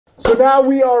So now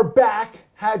we are back.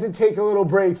 Had to take a little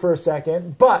break for a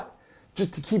second, but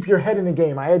just to keep your head in the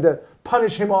game, I had to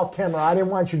punish him off camera. I didn't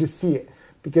want you to see it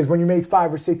because when you make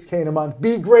 5 or 6K in a month,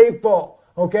 be grateful,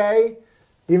 okay?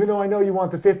 Even though I know you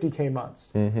want the 50K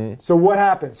months. Mm-hmm. So what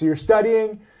happened? So you're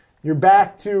studying, you're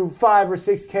back to 5 or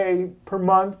 6K per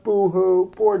month.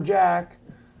 Boo-hoo, poor Jack.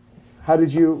 How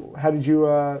did you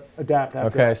adapt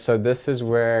after that? So this is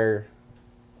where,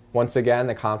 once again,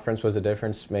 the conference was a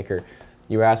difference maker.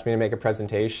 You asked me to make a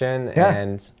presentation,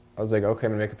 and I was like, okay,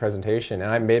 I'm gonna make a presentation.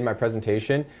 And I made my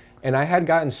presentation, and I had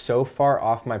gotten so far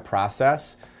off my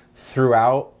process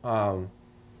throughout,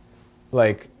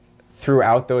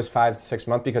 throughout those 5 to 6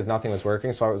 months because nothing was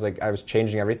working. So I was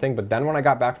changing everything. But then when I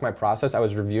got back to my process, I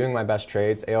was reviewing my best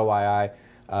trades, AOYI,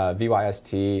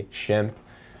 VYST, SHIMP,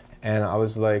 and I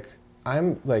was like,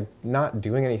 I'm like not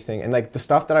doing anything. And like the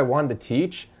stuff that I wanted to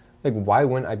teach, like why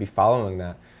wouldn't I be following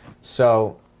that?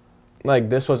 So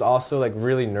like this was also like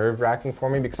really nerve-wracking for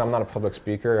me because I'm not a public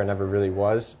speaker. I never really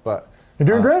was, but you're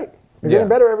doing great. You're getting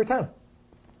better every time.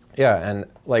 Yeah, and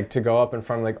like to go up in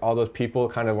front of like all those people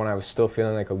kind of when I was still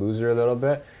feeling like a loser a little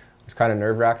bit, it was kind of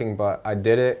nerve-wracking, but I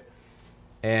did it,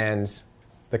 and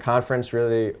the conference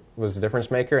really was a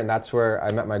difference maker, and that's where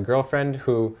I met my girlfriend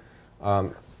who,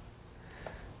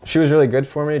 she was really good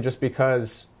for me just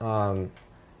because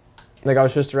like I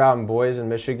was just around boys in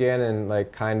Michigan and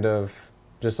like kind of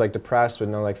just like depressed with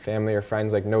no like family or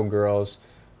friends, like no girls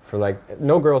for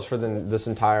this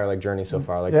entire like journey so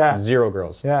far, like 0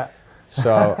 girls. Yeah.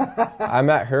 So I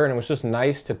met her, and it was just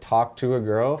nice to talk to a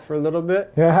girl for a little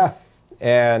bit. Yeah.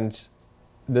 And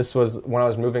this was when I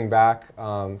was moving back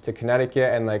to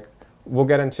Connecticut, and like we'll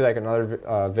get into like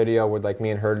another video with like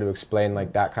me and her to explain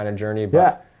like that kind of journey.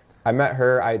 But I met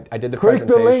her. I did the presentation. Click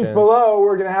the link below.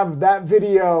 We're gonna have that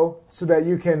video so that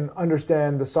you can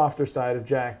understand the softer side of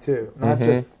Jack too, not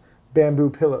just bamboo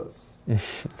pillows.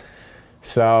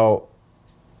 So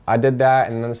I did that,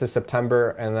 and then this is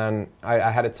September, and then I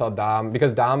had to tell Dom,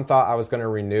 because Dom thought I was going to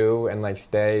renew and like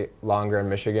stay longer in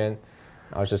Michigan.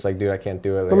 I was just like, dude, I can't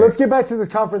do it. But let's get back to this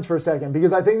conference for a second,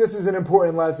 because I think this is an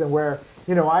important lesson where,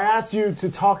 you know, I asked you to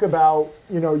talk about,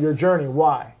 you know, your journey.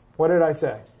 Why? What did I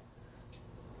say?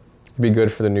 Be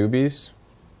good for the newbies.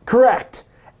 Correct.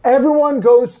 Everyone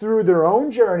goes through their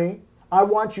own journey. I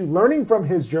want you learning from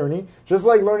his journey, just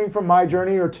like learning from my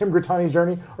journey or Tim Grattani's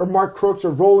journey or Mark Crooks or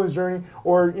Roland's journey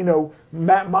or, you know,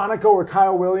 Matt Monaco or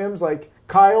Kyle Williams. Like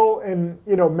Kyle and,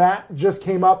 you know, Matt just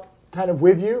came up kind of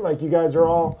with you. Like you guys are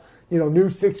all, you know, new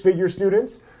 6-figure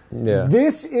students. Yeah.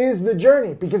 This is the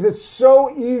journey because it's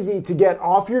so easy to get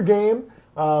off your game.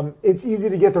 It's easy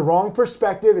to get the wrong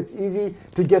perspective. It's easy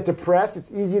to get depressed.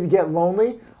 It's easy to get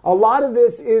lonely. A lot of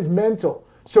this is mental.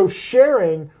 So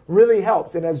sharing really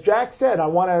helps. And as Jack said, I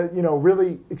want to, you know,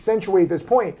 really accentuate this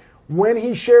point. When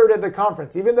he shared at the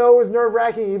conference, even though it was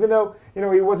nerve-wracking, even though, you know,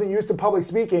 he wasn't used to public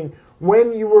speaking,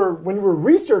 when you were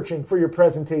researching for your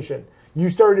presentation, you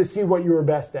started to see what you were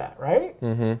best at, right?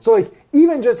 Mm-hmm. So like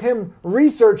even just him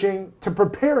researching to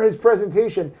prepare his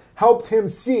presentation helped him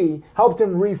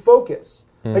refocus.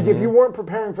 Mm-hmm. Like if you weren't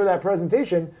preparing for that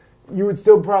presentation, you would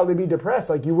still probably be depressed.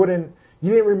 Like you didn't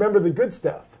remember the good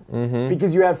stuff. Mm-hmm.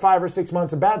 Because you had 5 or 6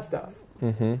 months of bad stuff.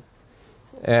 Mm-hmm.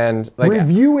 And like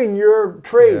reviewing your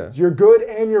trades, your good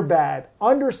and your bad,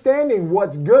 understanding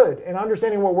what's good and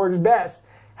understanding what works best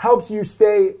helps you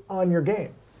stay on your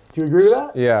game. Do you agree with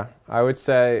that? Yeah, I would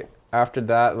say after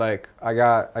that, like I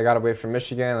got away from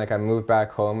Michigan, like I moved back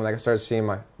home, and like I started seeing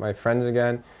my friends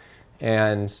again,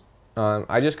 and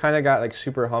I just kind of got like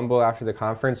super humble after the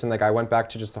conference, and like I went back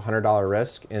to just $100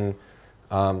 risk in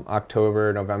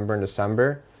October, November, and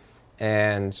December.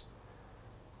 And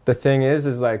the thing is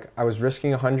like I was risking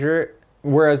 100,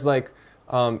 whereas like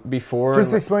before.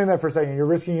 Just explain that for a second. You're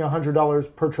risking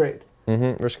 $100 per trade.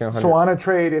 Mm-hmm. Risking 100. So on a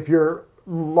trade, if your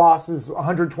loss is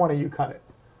 120, you cut it.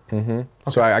 Mm-hmm. Okay.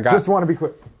 So I got. Just want to be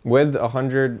clear. With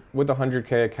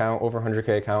 100K account, over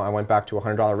 100K account, I went back to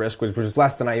 $100 risk, which was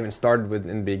less than I even started with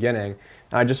in the beginning.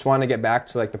 And I just wanted to get back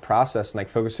to like the process and like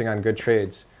focusing on good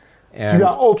trades. And so you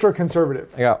got ultra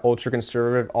conservative. I got ultra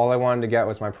conservative. All I wanted to get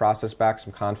was my process back,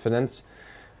 some confidence,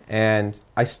 and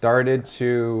I started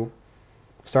to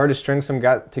string some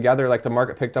together. Like the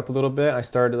market picked up a little bit. I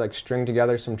started to like string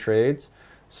together some trades.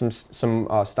 Some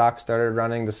stocks started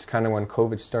running. This is kind of when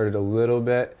COVID started a little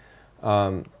bit.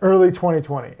 Early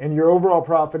 2020, and your overall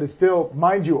profit is still,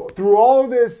 mind you, through all of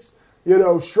this, you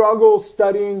know, struggle,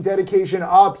 studying, dedication,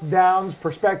 ups, downs,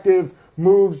 perspective,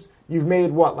 moves. You've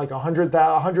made what, like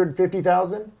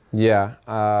 150,000? Yeah,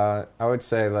 I would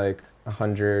say like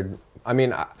 100. I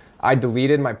mean, I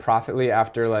deleted my Profitly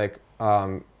after like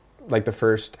like the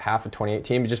first half of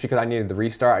 2018, just because I needed the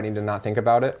restart. I needed to not think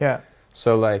about it. Yeah.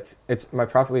 So like my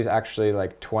profit is actually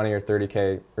like 20 or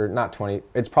 30K, or not 20.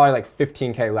 It's probably like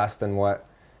 15K less than what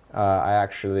I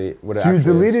actually would have. So you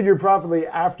deleted your Profitly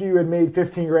after you had made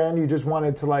 15 grand. You just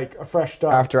wanted to like a fresh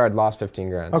start. After I'd lost 15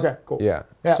 grand. Okay, cool. Yeah.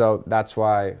 So that's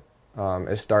why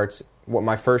it starts. What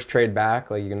my first trade back,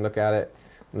 like you can look at it,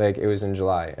 like it was in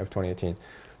July of 2018.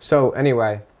 So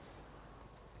anyway,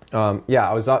 yeah,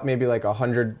 I was up maybe like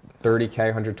 130K,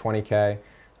 120K,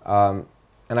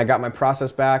 and I got my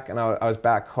process back, and I was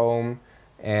back home,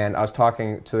 and I was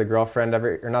talking to the girlfriend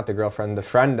or not the girlfriend, the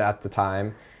friend at the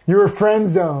time. You were friend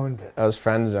zoned. I was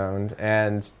friend zoned,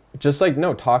 and just like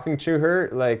talking to her,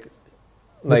 like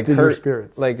Lifted her your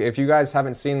spirits. Like if you guys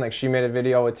haven't seen, like she made a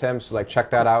video with Tim, so like check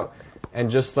that out, and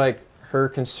just like her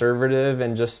conservative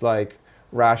and just like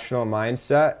rational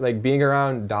mindset, like being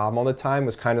around Dom all the time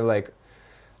was kind of like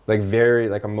very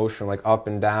like emotional, like up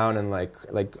and down, and like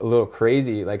a little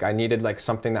crazy. Like I needed like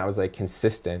something that was like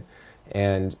consistent,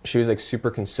 and she was like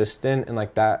super consistent, and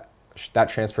like that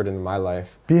transferred into my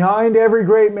life. Behind every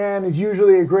great man is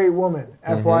usually a great woman,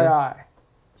 FYI.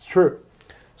 It's true.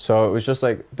 So it was just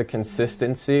like the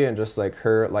consistency and just like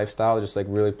her lifestyle just like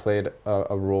really played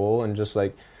a role, and just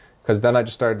like, because then I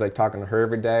just started like talking to her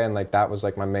every day, and like that was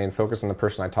like my main focus on the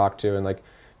person I talked to, and like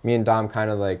me and Dom kind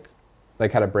of like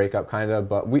had a breakup kind of,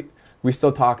 but we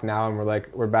still talk now, and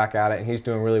we're back at it, and he's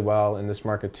doing really well in this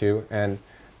market too, and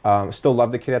still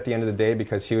love the kid at the end of the day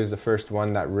because he was the first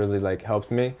one that really like helped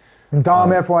me. And Dom,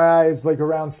 FYI, is like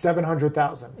around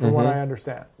 700,000 from what I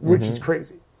understand, which is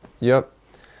crazy. Yep.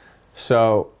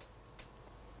 So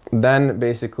then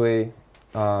basically,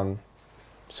 so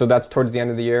that's towards the end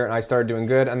of the year, and I started doing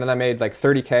good, and then I made like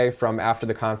 30K from after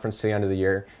the conference to the end of the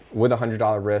year with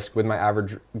 $100 risk, with my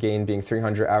average gain being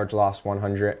 300, average loss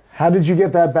 100. How did you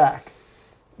get that back?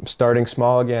 Starting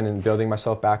small again and building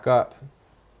myself back up.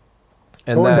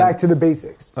 And Going then, back to the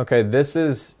basics. Okay,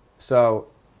 so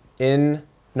in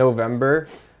November,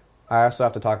 I also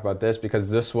have to talk about this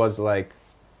because this was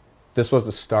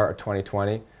the start of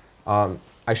 2020.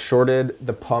 I shorted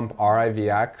the pump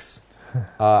RIVX.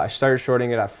 I started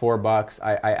shorting it at $4.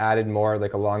 I added more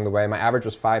like along the way. My average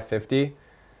was 550.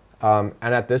 And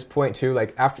at this point too,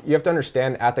 like after, you have to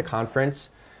understand, at the conference,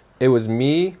 it was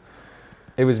me,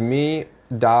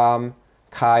 Dom,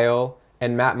 Kyle,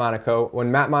 and Matt Monaco.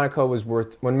 When Matt Monaco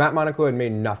had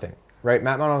made nothing, right?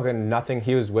 Matt Monaco had nothing.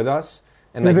 He was with us.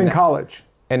 And he was like, in college.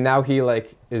 And now he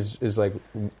like is like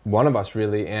one of us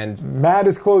really. And Matt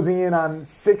is closing in on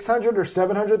 600 or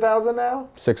 700,000 now.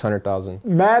 600,000.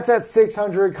 Matt's at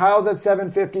 600. Kyle's at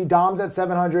 750. Dom's at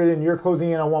 700, and you're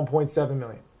closing in on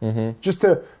 1.7 million. Just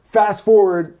to fast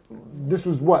forward, this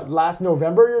was what, last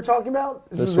November you're talking about?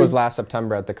 This was last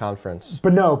September at the conference.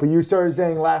 But you started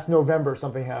saying last November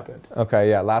something happened. Okay,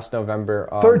 yeah, last November.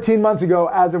 13 months ago,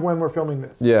 as of when we're filming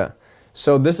this. Yeah.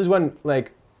 So this is when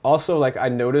like. Also, like I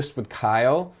noticed with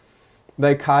Kyle,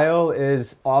 like Kyle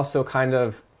is also kind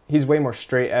of, he's way more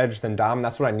straight edge than Dom.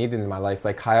 That's what I needed in my life.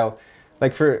 Like Kyle,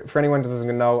 like for anyone who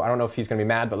doesn't know, I don't know if he's gonna be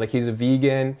mad, but like he's a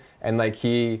vegan, and like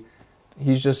he's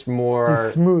just more.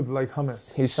 He's smooth like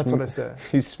hummus. That's what I said.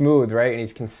 He's smooth, right? And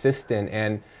he's consistent,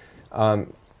 and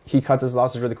he cuts his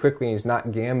losses really quickly, and he's not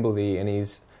gambly, and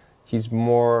he's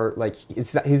more like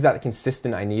he's that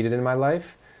consistent I needed in my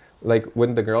life, like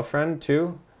with the girlfriend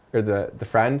too. Or the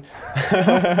friend.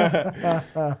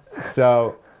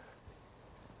 So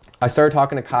I started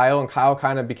talking to Kyle, and Kyle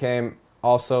kind of became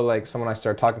also like someone I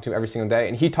started talking to every single day,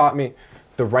 and he taught me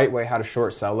the right way how to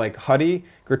short sell. Like Huddy,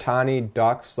 Gritani,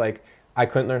 Ducks, like I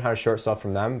couldn't learn how to short sell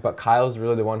from them, but Kyle's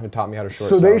really the one who taught me how to short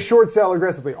sell. So they short sell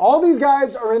aggressively. All these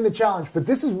guys are in the challenge, but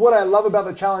this is what I love about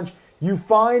the challenge. You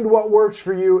find what works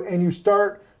for you, and you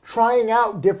start trying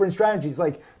out different strategies.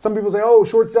 Like some people say, oh,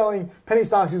 short selling penny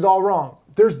stocks is all wrong.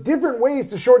 There's different ways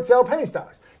to short sell penny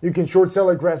stocks. You can short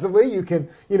sell aggressively. You can,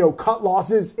 cut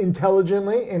losses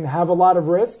intelligently and have a lot of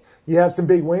risk. You have some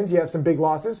big wins. You have some big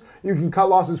losses. You can cut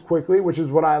losses quickly, which is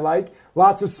what I like.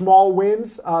 Lots of small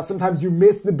wins. Sometimes you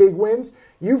miss the big wins.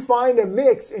 You find a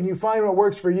mix, and you find what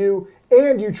works for you,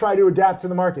 and you try to adapt to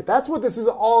the market. That's what this is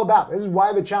all about. This is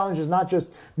why the challenge is not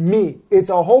just me. It's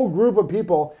a whole group of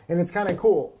people, and it's kind of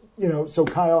cool. So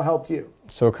Kyle helped you.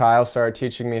 So Kyle started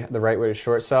teaching me the right way to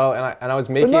short sell, and I was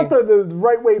making... But not the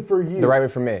right way for you. The right way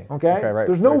for me. Okay? Right,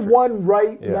 there's no one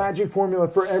magic formula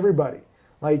for everybody.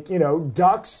 Like,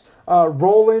 Ducks,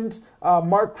 Roland,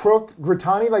 Mark Crook,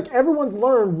 Gritani, like everyone's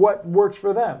learned what works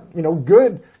for them.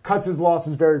 Good cuts his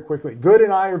losses very quickly. Good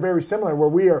and I are very similar, where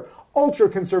we are ultra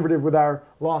conservative with our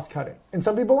loss cutting. And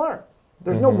some people aren't.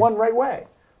 There's no one right way.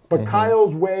 but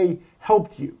Kyle's way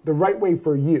helped you, the right way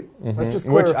for you. Let's just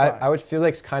clarify. Which I would feel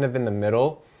like it's kind of in the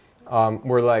middle.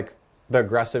 We're like the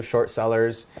aggressive short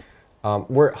sellers.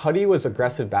 Where Huddy was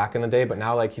aggressive back in the day, but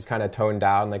now like he's kind of toned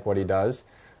down like what he does.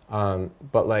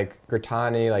 But like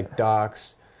Gertani, like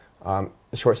Ducks,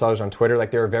 short sellers on Twitter, like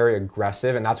they were very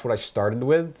aggressive, and that's what I started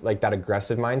with, like that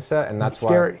aggressive mindset, and that's why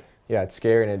scary. Yeah, it's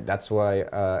scary, and that's why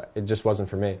it just wasn't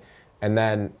for me. And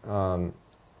then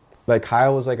like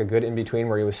Kyle was like a good in between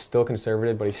where he was still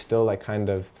conservative, but he still like kind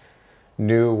of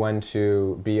knew when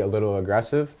to be a little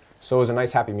aggressive. So it was a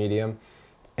nice happy medium.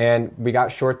 And we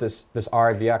got short this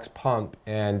RIVX pump,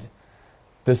 and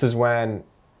this is when,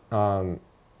 to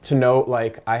note,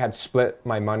 like I had split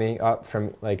my money up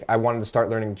from, like I wanted to start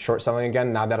learning short selling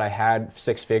again now that I had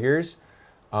 6 figures.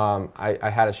 I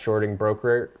had a shorting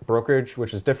brokerage,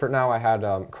 which is different now. I had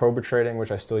Cobra trading,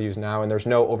 which I still use now, and there's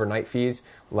no overnight fees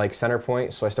like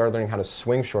Centerpoint. So I started learning how to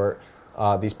swing short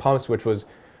these pumps, which was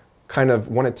kind of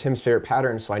one of Tim's favorite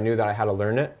patterns, so I knew that I had to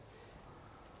learn it.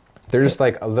 They're just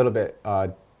like a little bit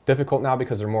difficult now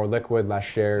because they're more liquid, less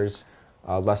shares,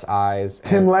 less eyes.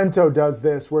 Tim Lento does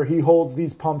this where he holds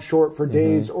these pumps short for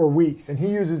days or weeks, and he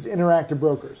uses interactive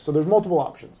brokers. So there's multiple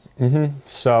options.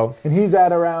 So, and he's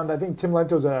at around, I think Tim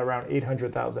Lento's at around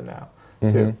 800,000 now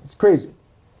too. It's crazy.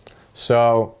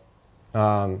 So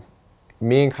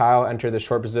me and Kyle entered the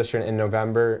short position in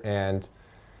November, and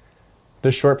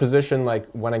the short position like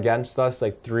went against us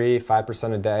like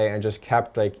 3-5% a day, and just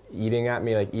kept like eating at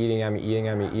me.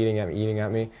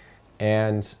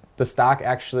 And the stock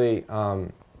actually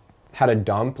had a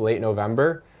dump late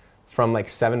November from like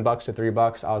 $7 to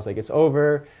 $3. I was like, it's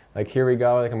over. Like, here we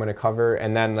go. Like, I'm going to cover.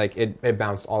 And then like it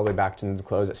bounced all the way back to the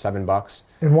close at $7.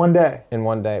 In one day? In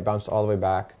one day. It bounced all the way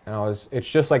back. And it's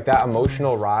just like that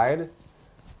emotional ride.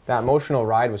 That emotional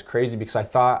ride was crazy because I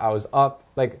thought I was up.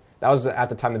 Like, that was at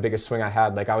the time the biggest swing I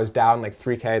had. Like, I was down like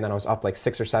 3K, and then I was up like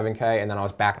 6 or 7K, and then I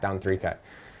was back down 3K.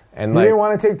 And you didn't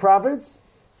want to take profits?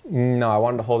 No, I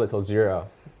wanted to hold it till 0.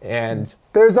 And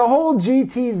there's a whole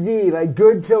GTZ, like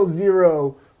good till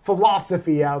 0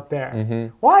 philosophy out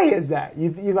there. Why is that? You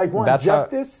like want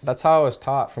justice? That's how I was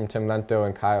taught from Tim Lento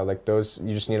and Kyle. Like those,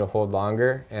 you just need to hold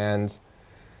longer. And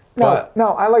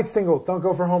no, I like singles. Don't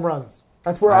go for home runs.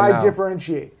 That's where I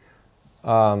differentiate.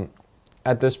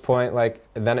 At this point, like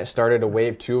then it started a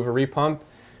wave 2 of a repump,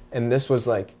 and this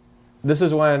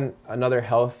is when another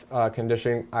health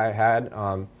condition I had.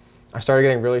 I started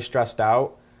getting really stressed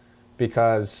out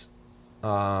because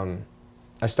I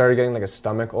started getting like a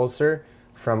stomach ulcer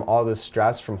from all this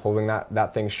stress from holding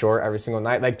that thing short every single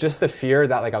night. Like just the fear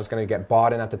that like I was going to get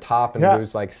bought in at the top and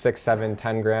lose like 6, 7,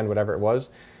 10 grand, whatever it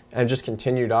was. And it just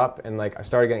continued up, and like I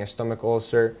started getting a stomach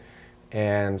ulcer,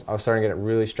 and I was starting to get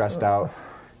really stressed out.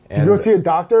 Did you go see a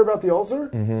doctor about the ulcer?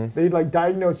 They like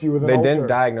diagnosed you with an ulcer. They didn't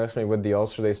diagnose me with the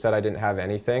ulcer. They said I didn't have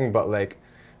anything, but like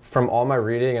from all my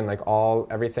reading and like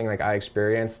everything like I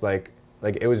experienced, like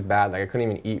it was bad. Like I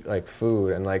couldn't even eat like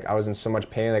food, and like I was in so much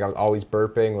pain. Like I was always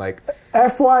burping. Like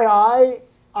FYI,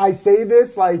 I say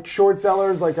this like short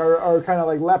sellers like are kind of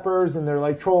like lepers, and they're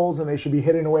like trolls, and they should be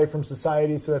hidden away from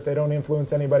society so that they don't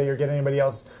influence anybody or get anybody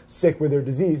else sick with their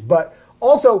disease. But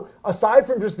also, aside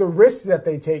from just the risks that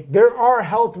they take, there are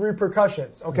health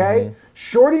repercussions, okay?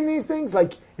 Shorting these things,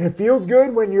 like, it feels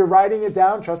good when you're writing it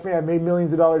down. Trust me, I've made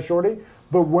millions of dollars shorting.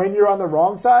 But when you're on the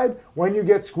wrong side, when you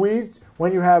get squeezed,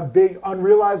 when you have big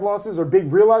unrealized losses or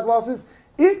big realized losses,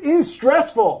 it is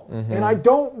stressful. And I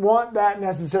don't want that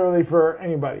necessarily for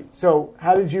anybody. So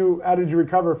how did you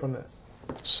recover from this?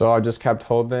 So I just kept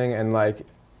holding, and like,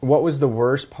 what was the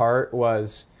worst part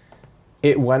was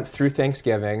it went through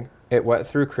Thanksgiving. It went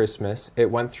through Christmas. It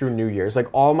went through New Year's. Like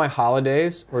all my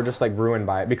holidays were just like ruined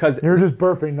by it because you're just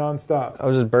burping nonstop. I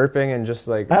was just burping and just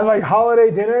like at like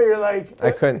holiday dinner. You're like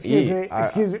I couldn't eat.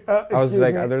 Excuse me. I was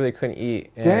like I literally couldn't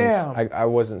eat. And damn. I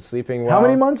wasn't sleeping well. How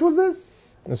many months was this?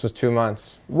 This was 2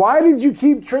 months. Why did you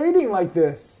keep trading like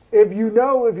this? If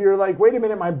you're like, wait a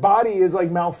minute, my body is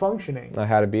like malfunctioning. I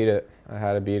had to beat it.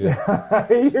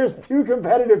 You're too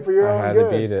competitive for your own good. I had to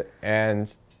beat it,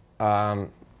 and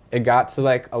it got to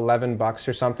like $11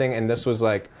 or something, and this was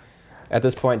like, at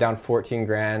this point, down 14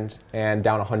 grand and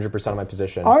down 100% of my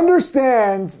position.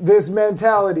 Understand this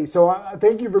mentality. So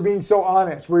thank you for being so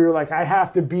honest, where you're like, I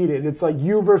have to beat it. It's like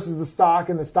you versus the stock,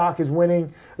 and the stock is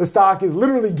winning. The stock is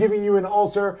literally giving you an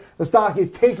ulcer. The stock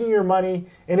is taking your money,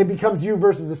 and it becomes you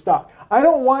versus the stock. I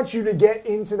don't want you to get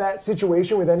into that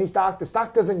situation with any stock. The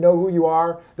stock doesn't know who you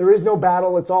are. There is no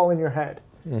battle. It's all in your head.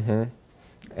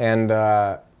 And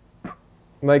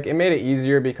like it made it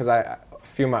easier because a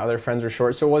few of my other friends were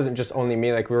short, so it wasn't just only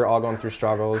me. Like we were all going through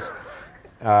struggles.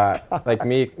 Like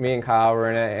me and Kyle were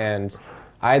in it, and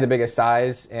I had the biggest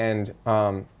size, and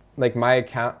like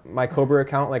my Cobra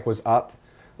account like was up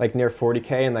like near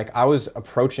 40K, and like I was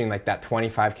approaching like that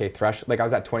 25K threshold. Like I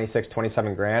was at 26,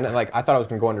 27 grand, and like I thought I was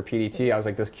gonna go under PDT. I was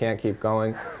like, this can't keep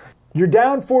going. You're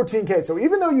down 14K. So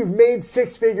even though you've made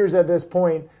 6 figures at this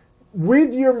point,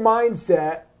 with your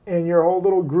mindset and your whole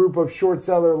little group of short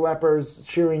seller lepers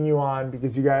cheering you on,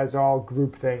 because you guys are all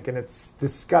groupthink and it's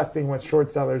disgusting what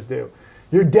short sellers do.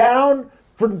 You're down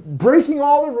for breaking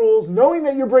all the rules, knowing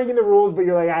that you're breaking the rules, but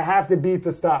you're like, I have to beat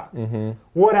the stock.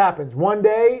 What happens? One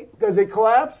day, does it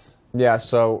collapse? Yeah,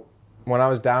 so when I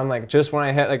was down, like just when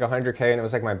I hit like 100K and it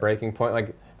was like my breaking point,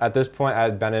 like at this point I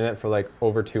had been in it for like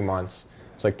over 2 months.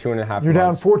 It's like 2.5 months. You're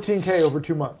down 14K over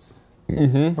 2 months.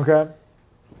 Okay.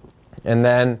 And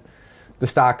then the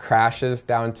stock crashes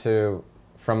down to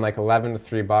from like 11 to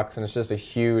 $3, and it's just a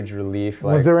huge relief.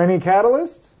 Like, was there any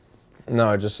catalyst?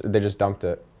 No, they just dumped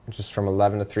it. Just from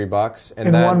 11 to $3, and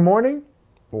in then, one morning?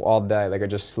 All day. Like it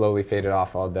just slowly faded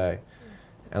off all day,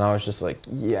 and I was just like,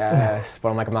 yes, but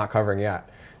I'm like, I'm not covering yet.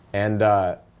 And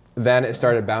then it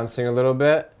started bouncing a little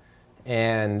bit,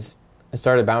 and it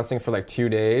started bouncing for like 2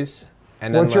 days.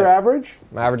 And then what's your average?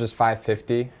 My average is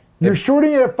 550. You're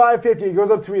shorting it at 550. It goes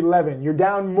up to 11. You're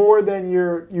down more than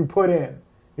you put in.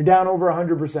 You're down over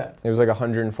 100%. It was like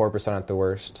 104% at the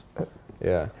worst.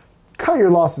 Yeah. Cut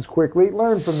your losses quickly.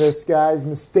 Learn from this guy's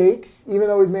mistakes. Even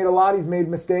though he's made a lot, he's made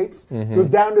mistakes. So it's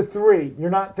down to 3.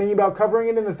 You're not thinking about covering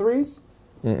it in the 3s?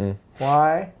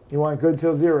 Why? You want good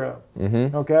till 0.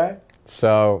 Okay?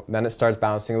 So then it starts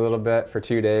bouncing a little bit for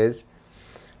 2 days.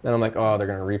 Then I'm like, oh, they're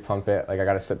going to repump it. Like I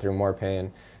got to sit through more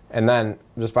pain. And then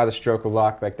just by the stroke of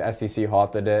luck, like the SEC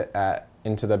halted it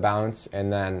into the bounce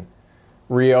and then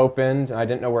reopened. I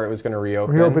didn't know where it was going to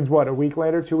reopen. Reopens what, a week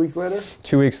later, 2 weeks later?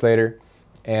 2 weeks later.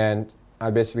 And I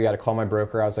basically got to call my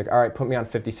broker. I was like, all right, put me on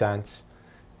 50 cents.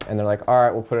 And they're like, all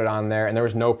right, we'll put it on there. And there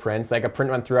was no prints. Like a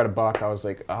print went through at $1. I was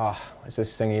like, oh, is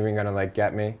this thing even going to like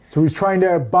get me? So he's trying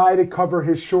to buy to cover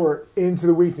his short into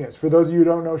the weakness. For those of you who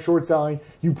don't know short selling,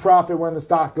 you profit when the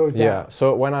stock goes down. Yeah,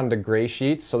 so it went on to gray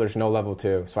sheets, so there's no level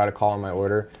 2. So I had to call on my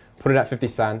order, put it at 50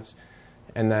 cents.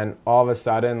 And then all of a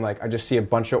sudden, like I just see a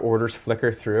bunch of orders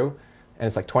flicker through. And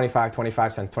it's like 25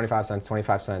 cents, 25 cents,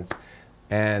 25 cents.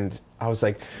 And I was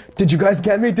like, did you guys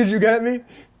get me? Did you get me?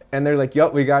 And they're like,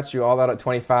 yup, we got you all out at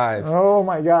 25. Oh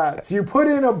my God. So you put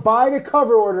in a buy to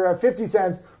cover order at 50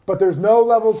 cents, but there's no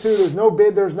level 2, there's no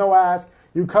bid, there's no ask.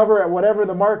 You cover at whatever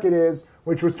the market is,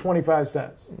 which was 25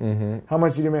 cents. How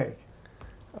much did you make?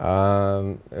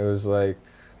 It was like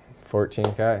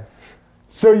 14K.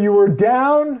 So you were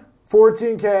down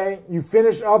 14K, you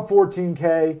finished up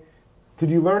 14K. Did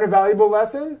you learn a valuable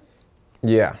lesson?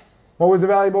 Yeah. What was a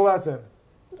valuable lesson?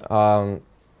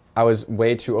 I was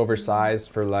way too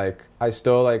oversized for like, I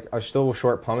still will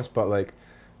short pumps, but like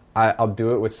I'll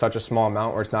do it with such a small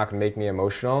amount where it's not gonna make me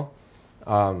emotional.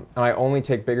 And I only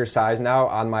take bigger size now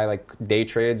on my like day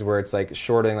trades where it's like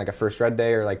shorting like a first red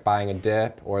day or like buying a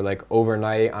dip or like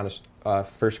overnight on a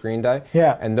first green day.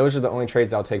 Yeah. And those are the only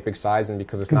trades I'll take big size in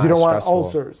because it's not you don't want stressful.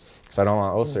 ulcers. Because I don't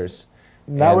want ulcers.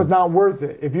 That was not worth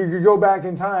it. If you could go back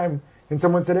in time and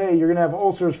someone said, hey, you're gonna have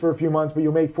ulcers for a few months, but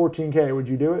you'll make 14K, would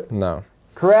you do it? No.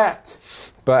 Correct.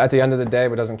 But at the end of the day,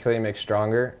 what doesn't kill you makes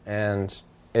stronger, and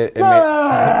it made...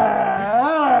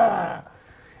 At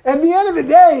the end of the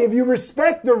day, if you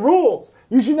respect the rules,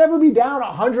 you should never be down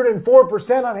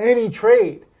 104% on any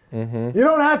trade. You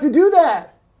don't have to do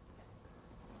that.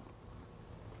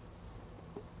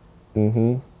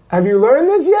 Have you learned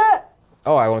this yet?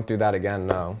 Oh, I won't do that again,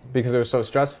 no, because it was so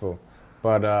stressful.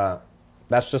 But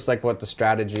that's just like what the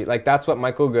strategy, like that's what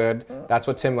Michael Good, that's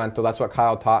what Tim Lentil, that's what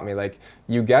Kyle taught me. Like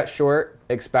you get short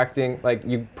expecting, like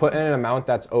you put in an amount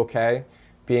that's okay,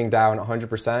 being down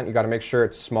 100%, you got to make sure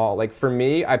it's small. Like for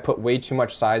me, I put way too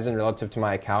much size in relative to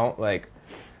my account. Like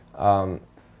I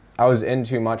was in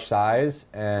too much size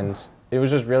and it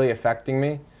was just really affecting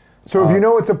me. So if you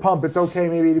know it's a pump, it's okay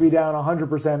maybe to be down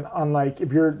 100% on like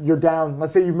if you're down,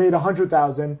 let's say you've made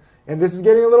 100,000. And this is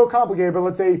getting a little complicated, but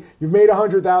let's say you've made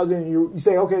 100,000 and you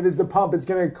say, okay, this is the pump, it's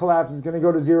going to collapse, it's going to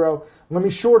go to 0. Let me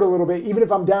short a little bit. Even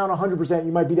if I'm down 100%,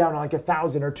 you might be down like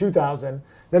 1,000 or 2,000.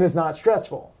 Then it's not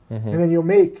stressful. And then you'll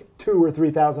make 2,000 or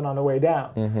 3,000 on the way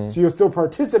down. So you'll still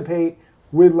participate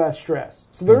with less stress.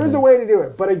 So there is a way to do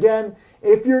it. But again,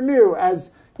 if you're new, as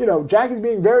you know, Jack is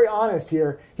being very honest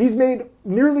here. He's made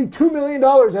nearly $2 million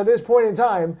at this point in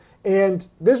time. And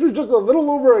this was just a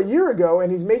little over a year ago,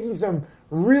 and he's making some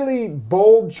really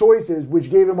bold choices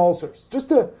which gave him ulcers. Just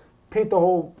to paint the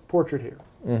whole portrait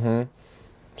here.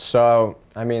 So,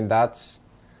 I mean, that's,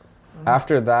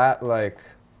 after that, like,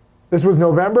 This was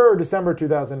November or December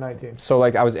 2019? So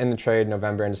like I was in the trade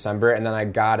November and December, and then I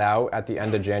got out at the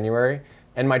end of January.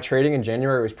 And my trading in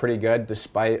January was pretty good,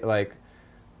 despite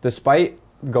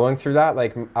going through that.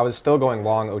 Like I was still going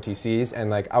long OTCs, and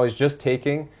like I was just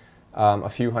taking a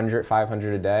few hundred,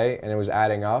 500 a day, and it was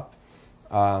adding up.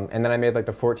 And then I made like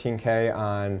the 14K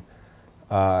on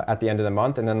at the end of the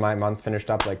month, and then my month finished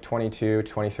up like 22,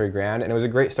 23 grand, and it was a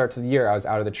great start to the year. I was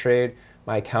out of the trade,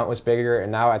 my account was bigger,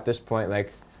 and now at this point,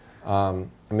 like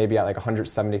maybe at like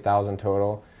 170,000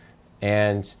 total.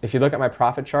 And if you look at my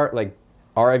profit chart, like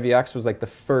RIVX was like the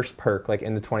first perk like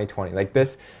into 2020. Like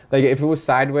this, like if it was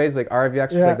sideways, like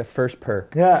RIVX was like the first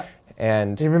perk. Yeah.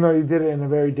 And even though you did it in a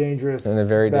very dangerous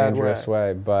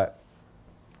way. But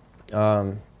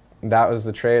that was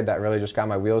the trade that really just got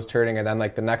my wheels turning. And then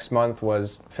like the next month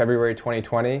was February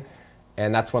 2020,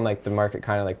 and that's when like the market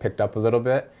kind of like picked up a little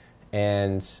bit,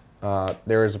 and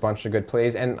there was a bunch of good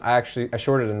plays. And I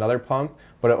shorted another pump,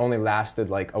 but it only lasted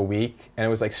like a week, and it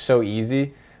was like so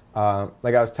easy.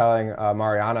 Like I was telling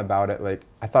Mariana about it, like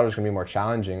I thought it was gonna be more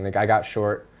challenging. Like I got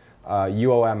short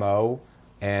UOMO,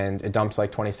 and it dumped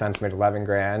like 20 cents, made 11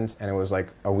 grand, and it was like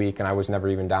a week, and I was never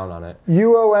even down on it.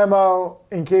 UOMO,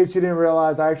 in case you didn't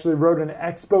realize, I actually wrote an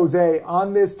expose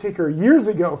on this ticker years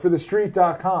ago for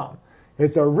TheStreet.com.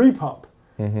 It's a repump.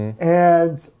 Mm-hmm.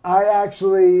 And I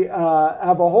actually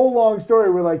have a whole long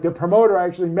story where like the promoter, I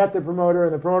actually met the promoter,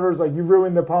 and the promoter's like, you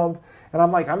ruined the pump. And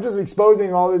I'm like, I'm just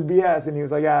exposing all this BS. And he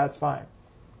was like, yeah, it's fine.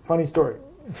 Funny story.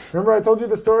 Remember I told you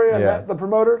the story? I met the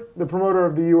promoter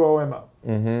of the UOMO.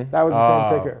 Mm-hmm. That was the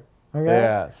same ticker. Okay?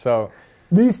 Yeah, so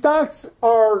these stocks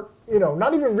are,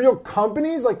 not even real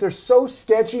companies. Like they're so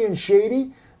sketchy and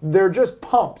shady. They're just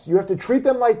pumps. You have to treat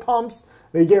them like pumps.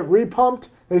 They get repumped.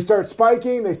 They start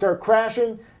spiking. They start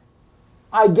crashing.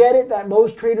 I get it that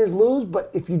most traders lose,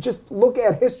 but if you just look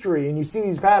at history and you see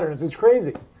these patterns, it's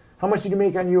crazy. How much did you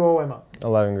make on UOMO?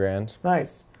 11 grand.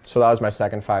 Nice. So that was my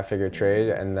second 5-figure trade,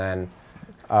 and then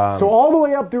so all the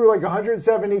way up through like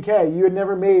 170K, you had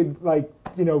never made like,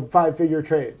 5-figure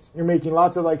trades. You're making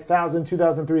lots of like 1,000,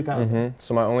 2,000, 3,000. Mm-hmm.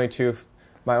 So my only two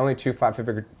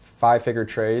 5-figure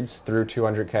trades through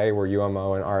 200K were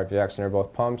UMO and RFVX, and they're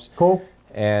both pumps. Cool.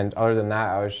 And other than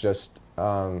that, I was just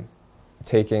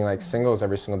taking like singles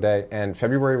every single day. And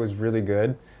February was really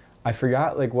good. I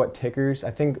forgot like what tickers.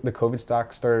 I think the COVID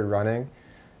stock started running,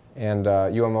 and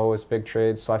UMO was big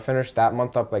trades. So I finished that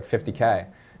month up like 50K.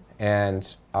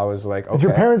 And I was like, okay. Is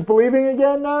your parents believing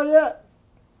again now yet?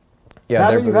 Yeah.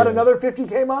 Now that you've had another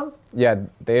 50K month? Yeah,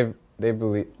 they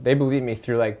believe me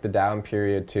through like the down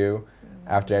period too,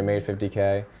 after I made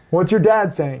 50K. What's your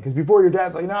dad saying? Because before your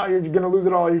dad's like, no, you're going to lose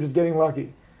it all. You're just getting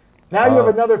lucky. Now you have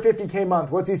another 50K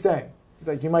month. What's he saying? He's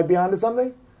like, you might be onto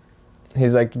something?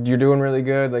 He's like, you're doing really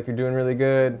good. Like, you're doing really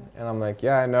good. And I'm like,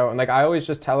 yeah, I know. And like, I always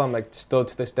just tell him, like, still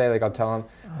to this day, like, I'll tell him,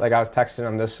 like, I was texting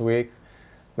him this week.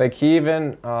 Like, he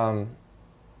even,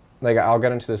 like, I'll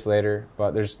get into this later,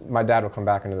 but my dad will come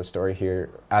back into the story here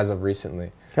as of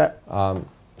recently. Okay.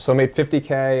 So I made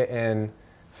 50K in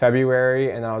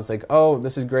February, and I was like, oh,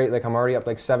 this is great. Like, I'm already up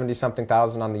like 70-something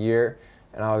thousand on the year.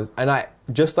 And I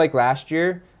just like last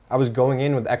year, I was going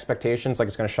in with expectations like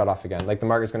it's going to shut off again. Like, the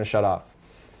market's going to shut off.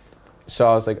 So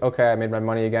I was like, okay, I made my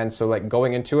money again. So like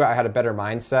going into it, I had a better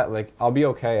mindset. Like, I'll be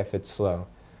okay if it's slow.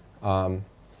 And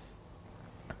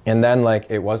then like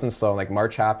it wasn't slow. Like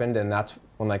March happened, and that's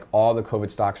when like all the COVID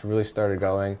stocks really started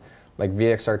going. Like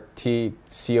VXRT,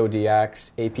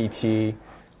 CODX, APT,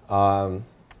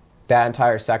 that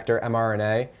entire sector,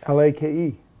 mRNA.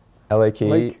 LAKE.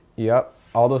 LAKE, yep.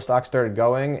 All those stocks started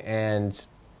going, and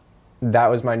that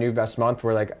was my new best month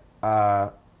where like,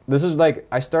 this is like,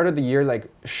 I started the year like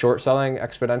short selling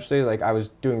exponentially. Like I was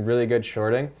doing really good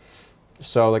shorting.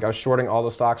 So like I was shorting all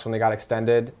the stocks when they got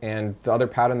extended. And the other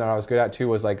pattern that I was good at too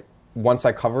was like, once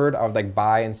I covered, I would like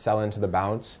buy and sell into the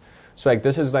bounce. So like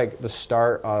this is like the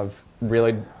start of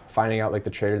really finding out like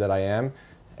the trader that I am.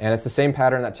 And it's the same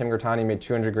pattern that Tim Gertani made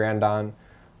 200 grand on.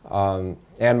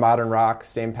 And Modern Rock,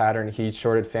 same pattern. He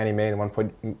shorted Fannie Mae and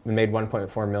made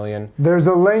 1.4 million. There's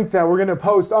a link that we're going to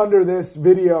post under this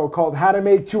video called How to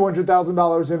Make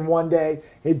 $200,000 in One Day.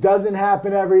 It doesn't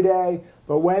happen every day,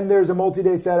 but when there's a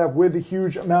multi-day setup with a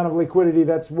huge amount of liquidity,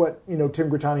 that's what Tim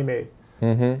Gertani made.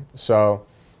 Mm-hmm. So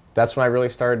that's when I really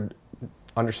started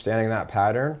understanding that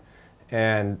pattern,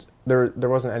 and there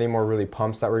wasn't any more really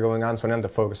pumps that were going on, so I didn't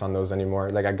have to focus on those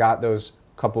anymore. Like I got those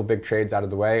couple big trades out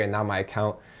of the way, and now my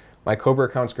Cobra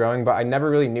account's growing, but I never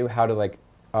really knew how to like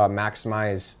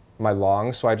maximize my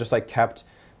longs, so I just like kept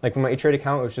like from my E-Trade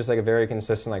account, it was just like a very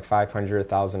consistent like 500,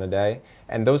 1,000 a day,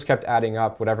 and those kept adding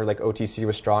up. Whatever like OTC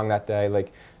was strong that day,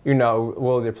 like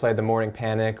we'll either play the morning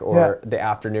panic or the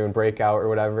afternoon breakout or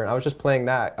whatever, and I was just playing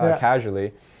that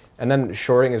casually, and then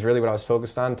shorting is really what I was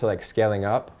focused on to like scaling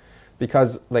up,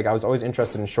 because like I was always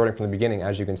interested in shorting from the beginning,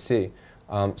 as you can see.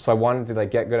 So I wanted to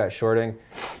like get good at shorting,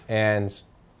 and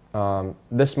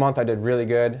this month I did really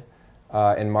good.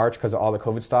 In March because of all the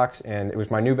COVID stocks, and it was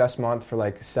my new best month for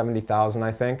like 70,000, I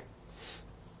think.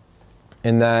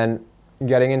 And then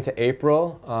getting into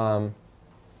April,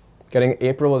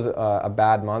 April was a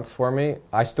bad month for me.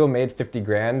 I still made 50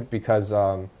 grand because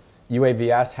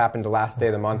UAVS happened the last day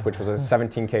of the month, which was a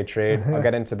 17K trade. I'll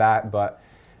get into that, but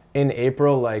in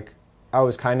April, like I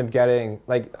was kind of getting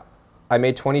like I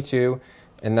made 22,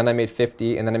 and then I made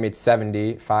 50, and then I made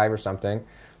 75 or something.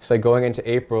 So like going into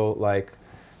April, like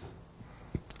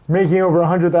making over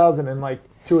 100,000 in like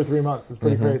 2 or 3 months is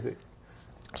pretty crazy.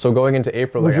 So going into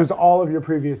April, which was all of your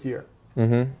previous year.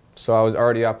 So I was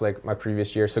already up like my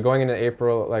previous year. So going into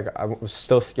April, like I was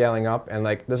still scaling up, and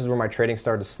like this is where my trading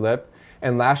started to slip.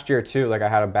 And last year too, like I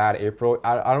had a bad April.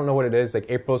 I don't know what it is. Like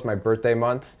April is my birthday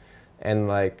month, and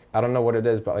like I don't know what it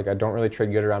is, but like I don't really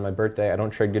trade good around my birthday. I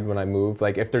don't trade good when I move.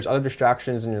 Like if there's other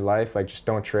distractions in your life, like just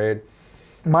don't trade.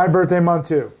 My birthday month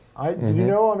too. Did you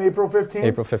know I'm April 15th?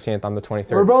 April 15th, I'm the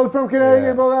 23rd. We're both from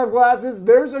Connecticut, both have glasses.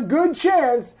 There's a good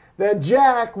chance that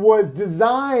Jack was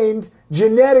designed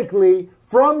genetically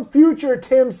from future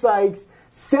Tim Sykes,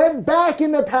 sent back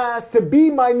in the past to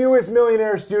be my newest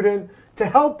Millionaire student to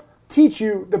help teach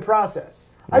you the process.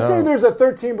 I'd say there's a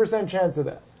 13% chance of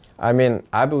that. I mean,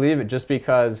 I believe it just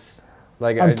because,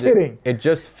 like, I'm kidding. It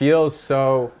just feels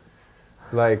so...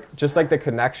 like just like the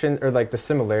connection or like the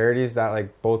similarities that like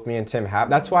both me and Tim have.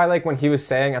 That's why like when he was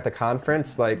saying at the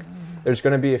conference like there's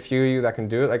going to be a few of you that can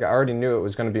do it, like I already knew it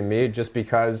was going to be me, just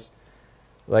because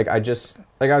like I just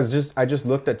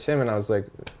looked at Tim and I was like,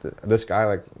 this guy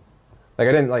like I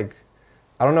didn't like,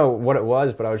 I don't know what it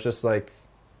was, but I was just like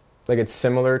it's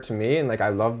similar to me, and like I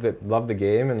love the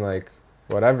game and like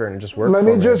whatever, and it just worked. Let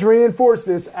me just reinforce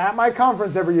this. At my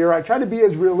conference every year, I try to be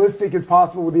as realistic as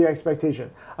possible with the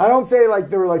expectation. I don't say like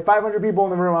there were like 500 people in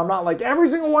the room. I'm not like every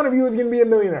single one of you is going to be a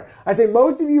millionaire. I say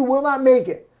most of you will not make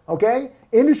it, okay?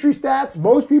 Industry stats,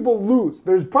 most people lose.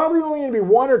 There's probably only going to be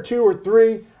 1 or 2 or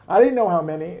 3. I didn't know how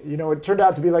many. You know, it turned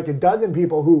out to be like a dozen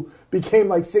people who became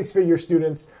like 6-figure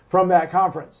students from that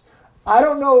conference. I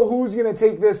don't know who's going to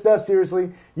take this stuff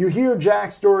seriously. You hear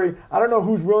Jack's story. I don't know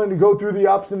who's willing to go through the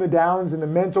ups and the downs and the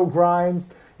mental grinds.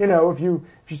 You know, if you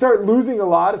start losing a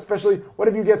lot, especially what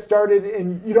if you get started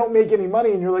and you don't make any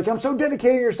money and you're like, I'm so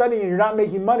dedicated to your studying and you're not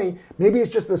making money. Maybe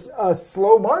it's just a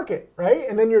slow market, right?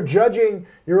 And then you're judging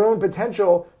your own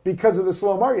potential because of the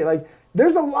slow market. Like,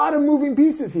 there's a lot of moving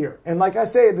pieces here. And like I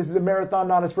say, this is a marathon,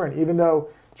 not a sprint, even though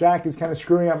Jack is kind of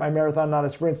screwing up my marathon, not a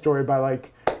sprint story by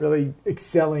like really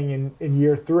excelling in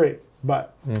year 3.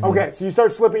 But okay, so you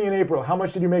start slipping in April. How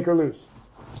much did you make or lose?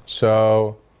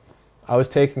 So I was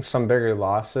taking some bigger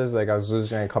losses. Like I was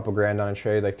losing a couple grand on a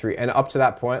trade, like 3. And up to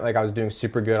that point, like I was doing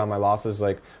super good on my losses.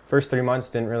 Like first 3 months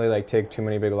didn't really like take too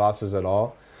many big losses at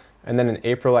all. And then in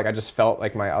April, like I just felt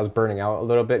like I was burning out a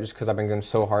little bit just because I've been going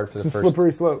so hard for the first.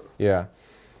 Slippery slope. Yeah.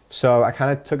 So I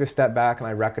kind of took a step back and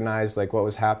I recognized like what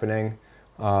was happening.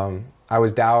 I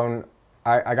was down.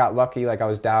 I got lucky. Like I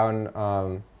was down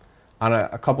on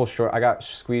a couple short. I got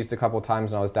squeezed a couple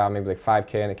times and I was down maybe like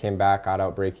 5K, and it came back, got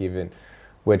out break even,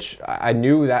 which I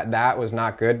knew that was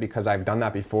not good because I've done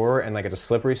that before, and like it's a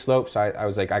slippery slope. So I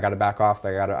was like, I got to back off.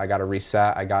 I got to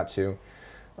reset. I got to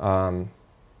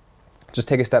just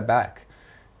take a step back,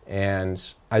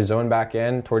 and I zoned back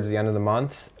in towards the end of the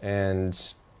month. And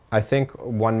I think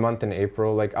 1 month in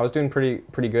April, like I was doing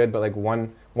pretty good, but like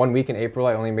one week in April,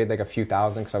 I only made like a few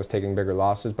thousand because I was taking bigger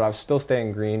losses, but I was still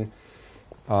staying green.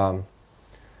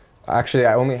 Actually,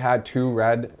 I only had 2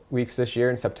 red weeks this year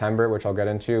in September, which I'll get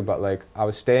into, but like I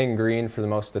was staying green for the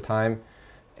most of the time,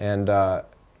 and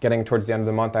getting towards the end of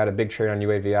the month, I had a big trade on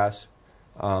UAVS.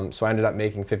 So I ended up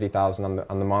making 50,000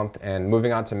 on the month, and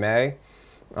moving on to May,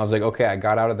 I was like, okay, I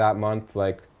got out of that month,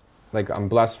 like I'm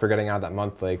blessed for getting out of that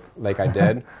month, like I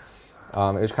did.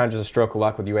 It was kind of just a stroke of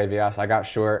luck with UAVS. I got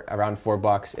short around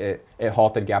 $4. It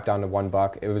halted, gap down to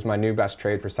 $1. It was my new best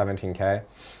trade for 17K.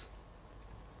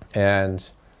 And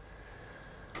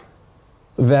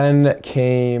then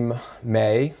came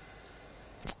May,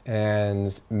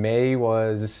 and May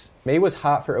was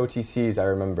hot for OTCs. I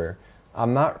remember. I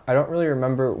don't really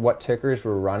remember what tickers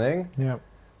were running. Yeah.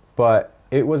 But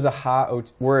it was a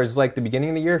hot. Whereas like the beginning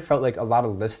of the year felt like a lot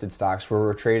of listed stocks where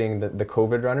we're trading the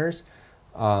COVID runners.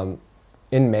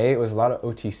 In May, it was a lot of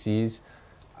OTCs.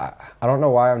 I don't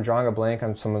know why I'm drawing a blank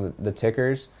on some of the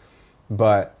tickers,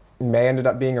 but May ended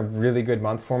up being a really good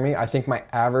month for me. I think my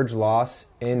average loss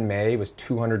in May was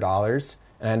 $200,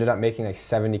 and I ended up making like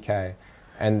 70K.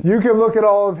 And you can look at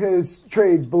all of his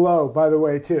trades below, by the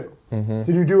way, too. Did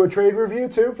you do a trade review,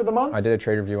 too, for the month? I did a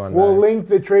trade review on We'll May. link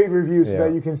the trade review so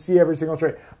that you can see every single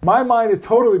trade. My mind is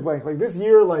totally blank. Like this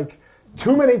year, like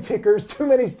too many tickers, too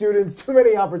many students, too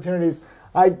many opportunities.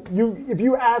 If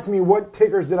you ask me what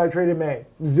tickers did I trade in May,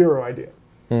 zero idea.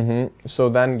 So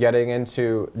then getting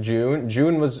into June,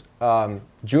 June was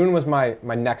my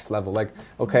next level. Like,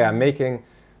 okay, I'm making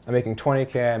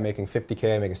 20K, I'm making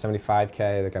 50K, I'm making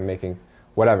 75K, like I'm making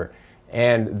whatever.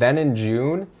 And then in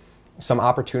June, some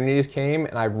opportunities came,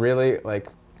 and I really, like,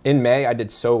 in May, I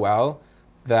did so well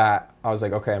that I was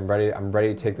like, okay, I'm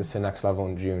ready to take this to the next level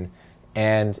in June.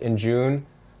 And in June,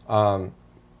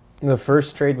 the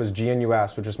first trade was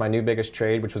GNUS, which was my new biggest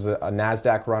trade, which was a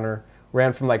NASDAQ runner.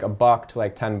 Ran from like $1 to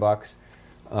like $10.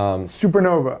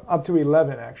 Supernova, up to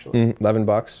 11, actually.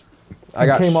 $11.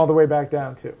 It came all the way back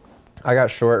down, too. I got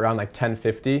short around like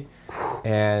 10.50,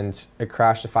 and it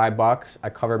crashed to $5. I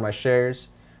covered my shares.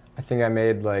 I think I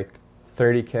made like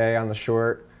 30K on the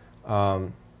short. It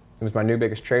was my new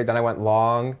biggest trade. Then I went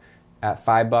long at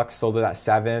 $5, sold it at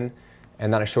 7,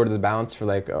 and then I shorted the balance for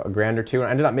like a grand or two, and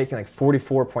I ended up making like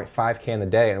 44.5K in the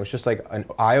day, and it was just like an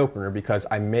eye opener because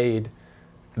I made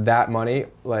that money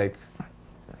like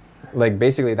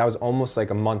basically that was almost like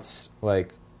a month's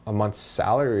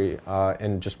salary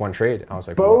in just one trade. I was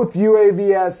like, both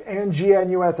UAVS and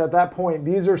GNUS at that point,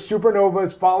 these are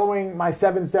supernovas following my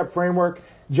 7-step framework.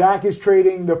 Jack is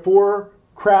trading the 4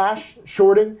 crash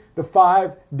shorting, the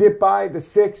 5 dip buy, the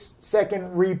 6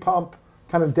 second repump,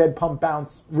 kind of dead pump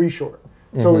bounce reshort.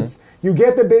 So it's you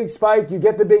get the big spike, you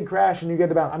get the big crash, and you get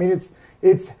the bounce. I mean,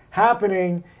 it's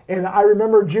happening. And I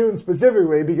remember June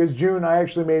specifically because June I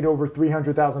actually made over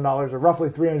 $300,000 or roughly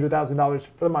 $300,000 for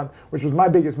the month, which was my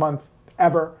biggest month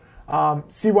ever.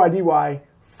 CYDY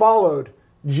followed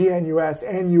GNUS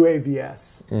and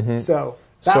UAVS. So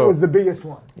that was the biggest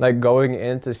one. Like going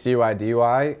into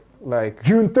CYDY, like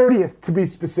June 30th to be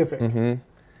specific.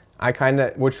 I kind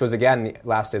of, which was again the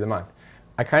last day of the month,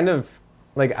 I kind of,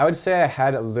 like I would say I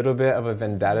had a little bit of a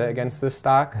vendetta against this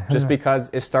stock just because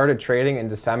it started trading in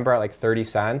December at like 30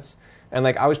 cents. And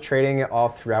like I was trading it all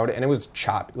throughout it, and it was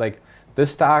choppy. Like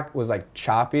this stock was like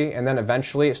choppy, and then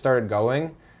eventually it started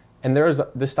going. And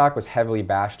this stock was heavily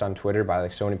bashed on Twitter by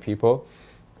like so many people.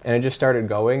 And it just started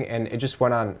going, and it just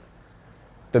went on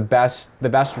the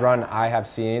best run I have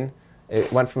seen. It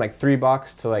went from like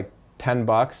 $3 to like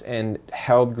 $10 and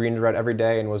held green to red every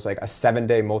day, and was like a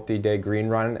 7-day, multi-day green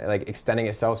run, like extending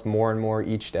itself more and more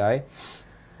each day.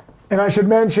 And I should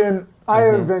mention, I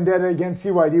have a vendetta against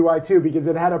CYDY too because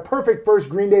it had a perfect first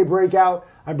green day breakout,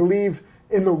 I believe,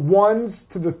 in the 1s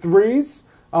to the 3s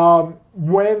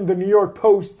when the New York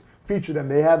Post featured them.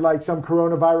 They had like some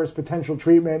coronavirus potential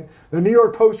treatment. The New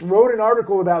York Post wrote an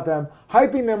article about them,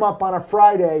 hyping them up on a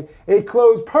Friday. It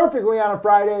closed perfectly on a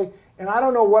Friday. And I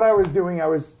don't know what I was doing. I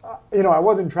was, I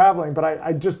wasn't traveling, but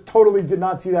I just totally did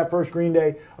not see that first green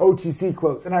day OTC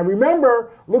close. And I remember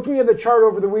looking at the chart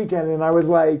over the weekend, and I was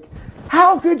like,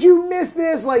 how could you miss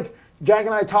this? Like, Jack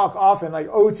and I talk often, like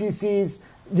OTCs,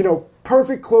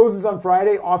 perfect closes on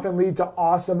Friday often lead to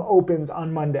awesome opens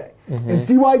on Monday. And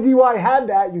CYDY had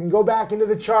that. You can go back into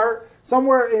the chart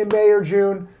somewhere in May or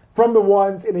June from the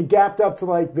 1s, and it gapped up to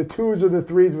like the 2s or the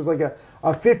 3s. It was like a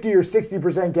 50 or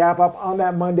 60% gap up on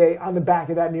that Monday on the back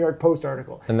of that New York Post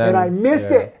article. And I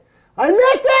missed it. I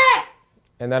missed it!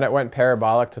 And then it went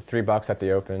parabolic to $3 at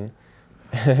the open.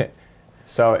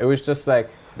 So it was just like,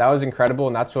 that was incredible,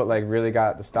 and that's what like really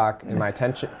got the stock in my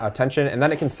attention. And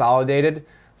then it consolidated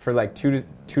for like 2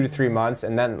 to 3 months,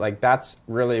 and then like that's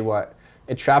really what,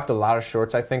 it trapped a lot of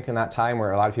shorts, I think, in that time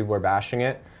where a lot of people were bashing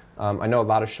it. I know a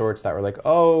lot of shorts that were like,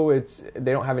 oh,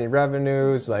 they don't have any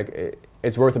revenues, like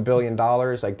it's worth $1 billion,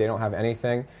 like they don't have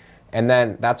anything. And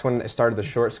then that's when it started the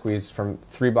short squeeze from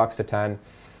 $3 to 10.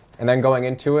 And then going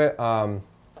into it, I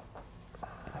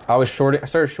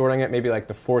started shorting it maybe like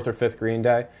the 4th or 5th green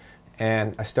day,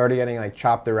 and I started getting like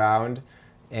chopped around.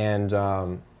 And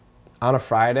on a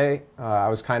Friday, I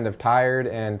was kind of tired,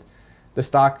 and the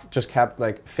stock just kept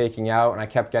like faking out, and I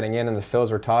kept getting in, and the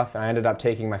fills were tough, and I ended up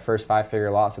taking my first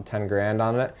 5-figure loss of 10 grand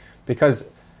on it because,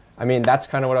 I mean, that's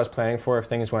kind of what I was planning for if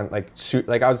things went like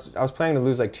I was planning to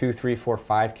lose like 2, 3, 4,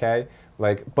 5K,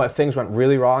 like, but if things went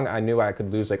really wrong, I knew I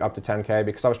could lose like up to 10K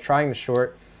because I was trying to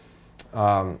short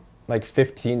like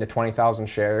 15 to 20,000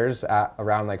 shares at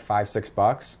around like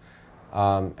 $5-6.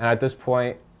 And at this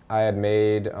point, I had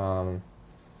made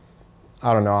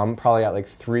I don't know, I'm probably at like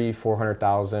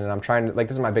 400,000, and I'm trying to, like,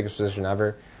 this is my biggest position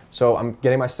ever. So I'm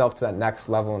getting myself to that next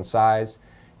level in size,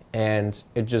 and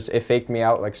it faked me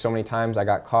out like so many times. I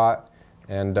got caught,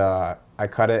 and I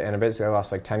cut it, and I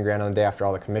lost like 10 grand on the day after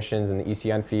all the commissions and the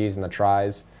ECN fees and the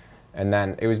tries. And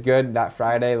then it was good that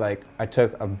Friday. Like, I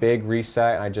took a big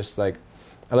reset, and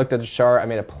I looked at the chart, I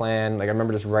made a plan. Like, I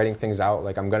remember just writing things out.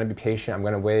 Like, I'm going to be patient, I'm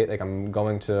going to wait. Like, I'm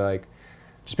going to like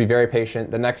just be very patient.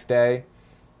 The next day,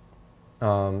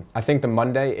 I think the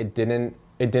Monday, it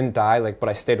didn't die, like, but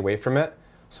I stayed away from it.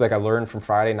 So like I learned from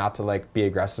Friday not to like be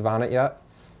aggressive on it yet.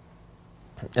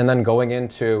 And then going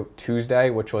into Tuesday,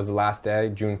 which was the last day,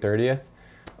 June 30th,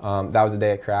 that was the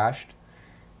day it crashed.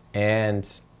 And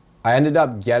I ended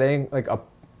up getting a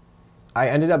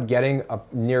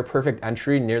near perfect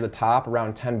entry near the top,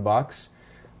 around $10.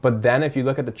 But then if you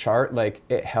look at the chart, like,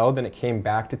 it held and it came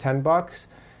back to $10.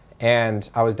 And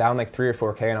I was down like 3 or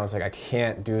 4K, and I was like, I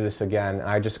can't do this again. And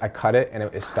I cut it, and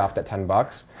it stopped at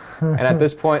 $10. And at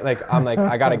this point, like, I'm like,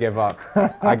 I gotta give up.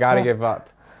 I gotta give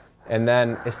up. And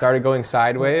then it started going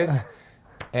sideways,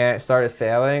 and it started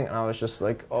failing. And I was just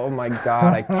like, oh my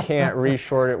God, I can't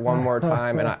reshort it one more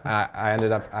time. And I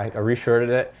ended up, I reshorted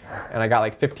it, and I got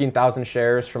like 15,000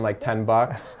 shares from like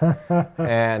 $10.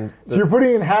 And so you're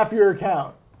putting in half your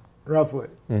account, roughly.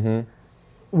 Mm-hmm.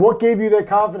 What gave you that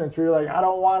confidence where you're like, I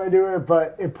don't want to do it,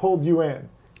 but it pulled you in?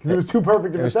 Because it was too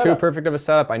perfect of a setup. It was too perfect of a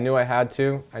setup. I knew I had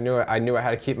to. I knew I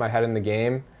had to keep my head in the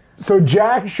game. So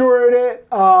Jack shorted it.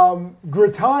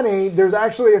 Grittani, there's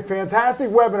actually a fantastic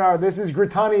webinar. This is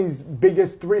Grittani's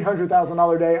biggest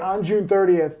 $300,000 day on June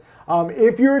 30th.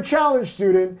 If you're a challenge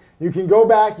student, you can go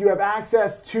back. You have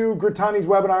access to Grittani's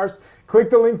webinars. Click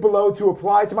the link below to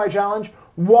apply to my challenge.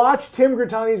 Watch Tim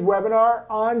Grittani's webinar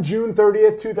on June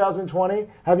 30th, 2020.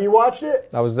 Have you watched it?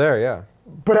 I was there, yeah.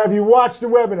 But have you watched the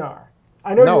webinar?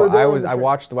 I know you were there. I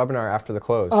watched the webinar after the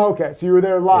close. Oh, okay, so you were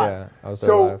there live. Yeah, I was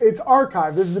there live. So it's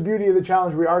archived. This is the beauty of the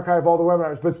challenge. We archive all the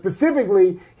webinars. But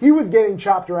specifically, he was getting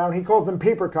chopped around. He calls them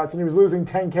paper cuts, and he was losing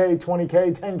 10K,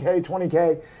 20K, 10K,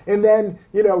 20K. And then,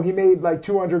 he made like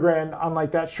 200 grand on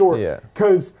like that short. Yeah.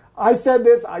 Because I said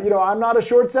this, I'm not a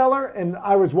short seller, and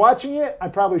I was watching it. I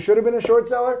probably should have been a short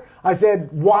seller. I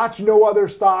said, watch no other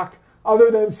stock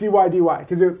other than CYDY,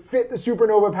 because it fit the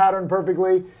supernova pattern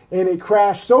perfectly, and it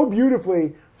crashed so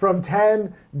beautifully from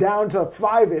 10 down to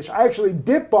 5-ish. I actually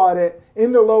dip bought it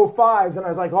in the low 5s, and I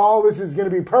was like, oh, this is going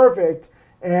to be perfect.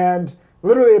 And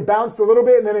literally it bounced a little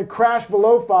bit, and then it crashed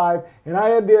below 5,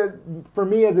 and for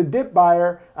me as a dip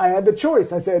buyer, I had the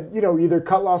choice. I said, either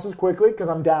cut losses quickly because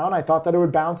I'm down. I thought that it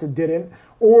would bounce. It didn't.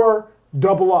 Or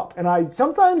double up. And I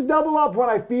sometimes double up when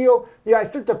I feel, I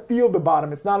start to feel the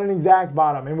bottom. It's not an exact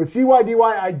bottom. And with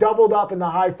CYDY, I doubled up in the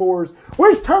high 4s,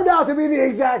 which turned out to be the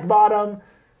exact bottom.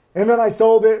 And then I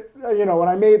sold it, when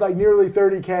I made like nearly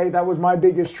 30K. That was my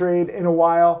biggest trade in a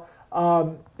while.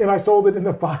 And I sold it in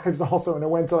the 5s also, and it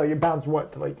went to it bounced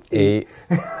to like 8.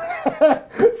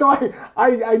 So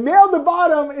I nailed the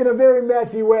bottom in a very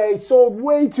messy way, sold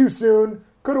way too soon.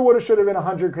 Coulda, woulda, shoulda been a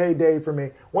 100K day for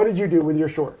me. What did you do with your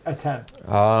short at 10?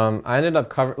 I ended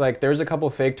up there was a couple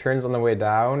fake turns on the way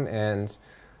down, and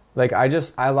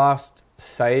I lost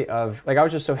sight of, I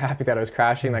was just so happy that it was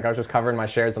crashing. I was just covering my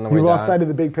shares on the way down. You lost sight of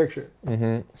the big picture.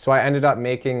 Mm-hmm. So I ended up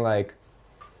making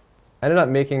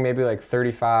maybe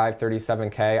 35,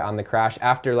 37K on the crash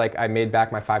after I made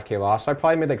back my 5K loss. So I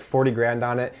probably made 40 grand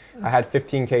on it. I had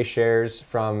 15K shares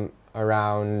from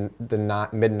around the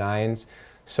mid 9s.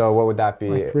 So what would that be?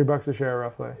 Like $3 a share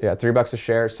roughly. Yeah, $3 a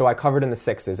share. So I covered in the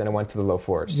 6s, and it went to the low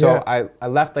 4s. So I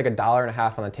left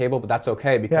 $1.50 on the table, but that's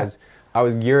okay because I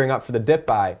was gearing up for the dip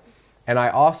buy. And I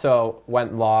also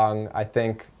went long, I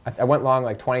went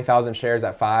long 20,000 shares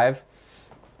at 5.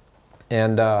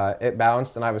 And it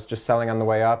bounced, and I was just selling on the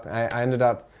way up. And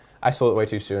I sold it way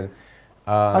too soon.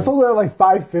 I sold it at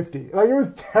 $5.50. It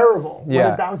was terrible when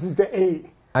it bounces to 8.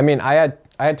 I mean, I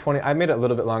made it a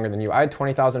little bit longer than you. I had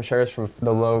 20,000 shares from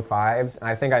the low 5s, and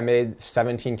I think I made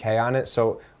 17K on it.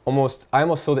 So I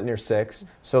almost sold it near 6.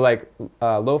 So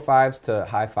low 5s to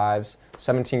high 5s,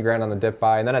 17 grand on the dip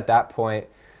buy. And then at that point,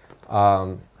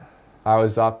 I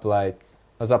was up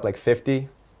 50,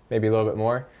 maybe a little bit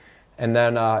more. And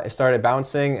then it started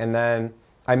bouncing, and then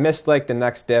I missed the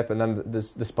next dip and then the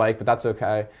spike, but that's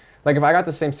okay. If I got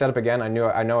the same setup again, I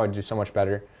know I'd do so much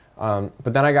better.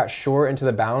 But then I got short into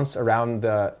the bounce around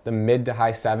the mid to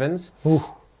high 7s. Ooh,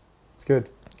 it's good.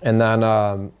 And then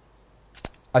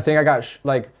I think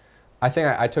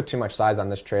I took too much size on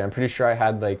this trade. I'm pretty sure I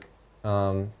had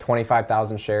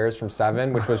 25,000 shares from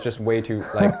 7, which was just way too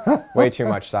way too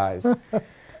much size.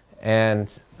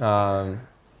 And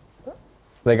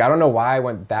Like, I don't know why I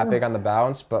went that big on the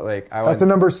bounce, but like That's a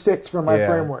number 6 from my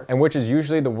framework. And which is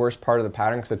usually the worst part of the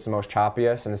pattern because it's the most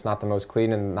choppiest and it's not the most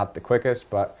clean and not the quickest,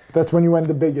 but... That's when you went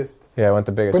the biggest. Yeah, I went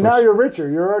the biggest. But now you're richer.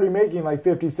 You're already making like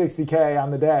 50, 60K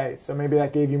on the day, so maybe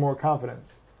that gave you more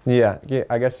confidence. Yeah,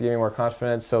 I guess it gave me more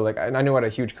confidence. So like, I knew I had a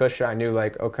huge cushion. I knew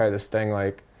like, okay, this thing,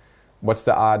 like, what's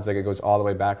the odds like it goes all the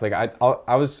way back? Like,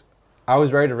 I was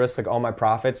ready to risk like all my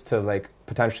profits to like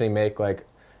potentially make like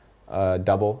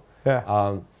double.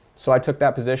 Yeah. So I took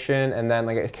that position, and then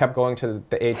like it kept going to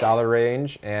the $8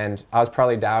 range, and I was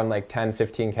probably down like 10,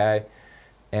 15K,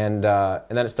 and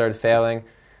then it started failing,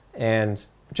 and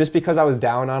just because I was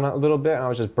down on it a little bit and I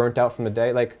was just burnt out from the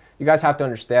day, like you guys have to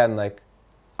understand, like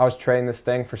I was trading this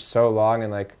thing for so long,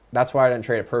 and like that's why I didn't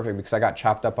trade it perfect because I got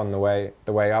chopped up on the way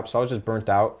up, so I was just burnt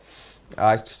out.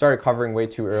 I started covering way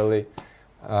too early.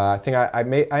 I think I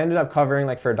ended up covering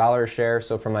like for $1 a share,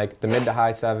 so from like the mid to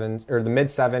high sevens or the mid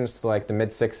sevens to like the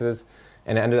mid sixes,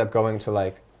 and it ended up going to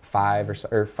like 5 or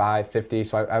 5.50.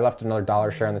 So I left another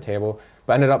 $1 share on the table,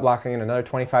 but ended up locking in another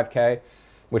 25K,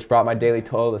 which brought my daily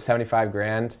total to 75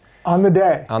 grand on the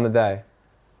day.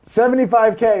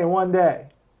 75K in one day,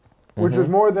 which was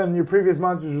more than your previous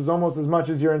months, which was almost as much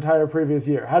as your entire previous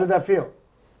year. How did that feel?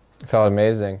 It felt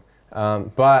amazing,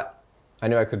 but I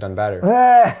knew I could have done better.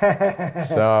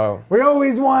 So we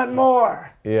always want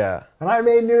more. Yeah. And I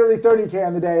made nearly 30K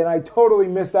on the day, and I totally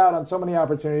missed out on so many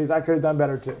opportunities. I could have done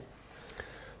better too.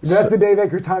 That's the day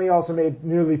that Grittani also made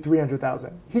nearly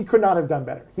 300,000. He could not have done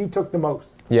better. He took the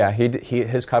most. Yeah,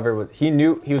 his cover was, he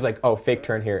was like, oh, fake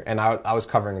turn here, and I was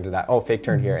covering into that. Oh, fake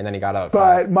turn here, and then he got out at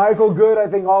 5. But Michael Good, I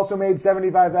think, also made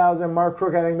 75,000. Mark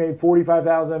Crook, I think, made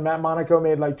 45,000. Matt Monaco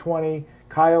made like 20.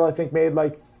 Kyle, I think, made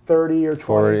like 30 or 20.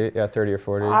 40, yeah, 30 or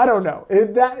 40. I don't know.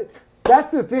 That's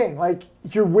the thing. Like,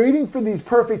 you're waiting for these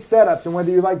perfect setups, and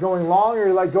whether you like going long or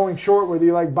you like going short, whether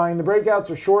you like buying the breakouts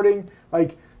or shorting,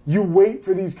 like, you wait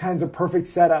for these kinds of perfect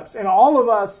setups. And all of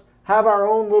us have our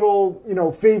own little,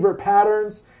 favorite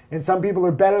patterns, and some people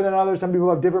are better than others. Some people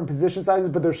have different position sizes,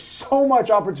 but there's so much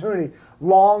opportunity,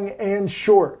 long and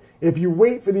short, if you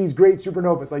wait for these great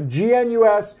supernovas, like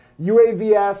GNUS,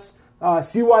 UAVS,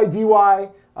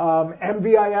 CYDY,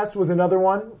 MVIS was another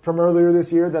one from earlier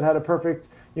this year that had a perfect,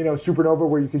 supernova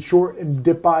where you could short and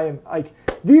dip by, and like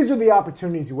these are the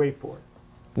opportunities you wait for.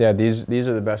 Yeah, these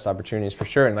are the best opportunities for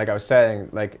sure. And like I was saying,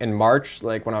 like in March,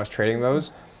 like when I was trading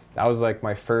those, that was like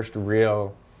my first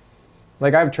real,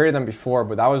 like I've traded them before,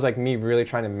 but that was like me really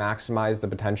trying to maximize the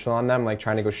potential on them, like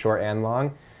trying to go short and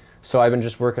long. So I've been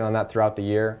just working on that throughout the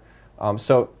year.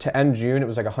 So to end June, it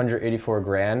was like 184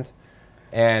 grand.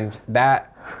 And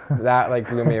that like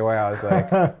blew me away. I was like,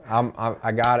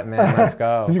 I got it, man. Let's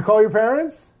go. Did you call your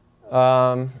parents?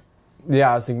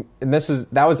 Yeah, I was thinking, and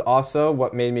that was also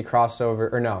what made me cross over.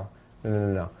 Or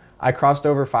no. I crossed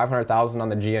over 500,000 on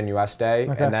the GNUS day,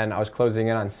 okay. And then I was closing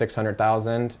in on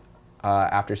 600,000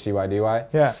 after CYDY.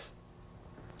 Yeah.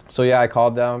 So yeah, I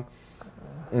called them,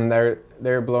 and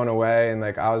they're blown away, and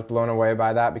like I was blown away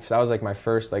by that because that was like my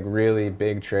first like really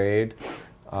big trade.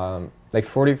 Like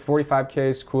 45K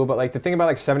is cool, but like the thing about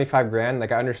like 75 grand,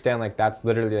 like I understand like that's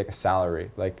literally like a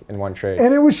salary, like in one trade.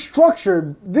 And it was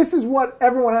structured. This is what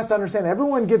everyone has to understand.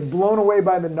 Everyone gets blown away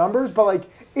by the numbers, but like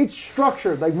it's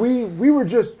structured. Like we were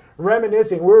just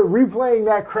reminiscing. We're replaying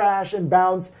that crash and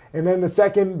bounce, and then the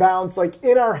second bounce, like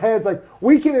in our heads, like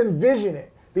we can envision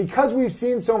it because we've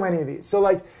seen so many of these. So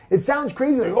like it sounds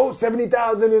crazy, like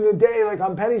 70,000 in a day, like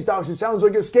on penny stocks. It sounds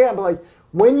like a scam, but like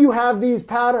when you have these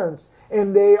patterns,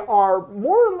 and they are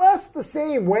more or less the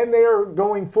same when they are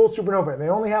going full supernova. They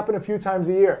only happen a few times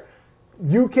a year.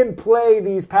 You can play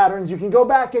these patterns. You can go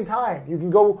back in time. You can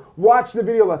go watch the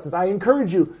video lessons. I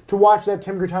encourage you to watch that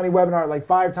Tim Grittani webinar like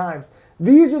 5 times.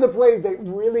 These are the plays that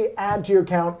really add to your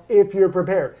account if you're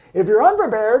prepared. If you're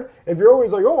unprepared, if you're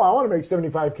always like, oh, I want to make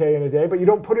 75K in a day, but you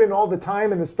don't put in all the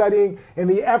time and the studying and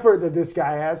the effort that this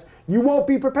guy has, you won't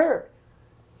be prepared.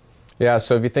 Yeah,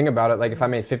 so if you think about it, like if I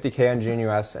made 50K on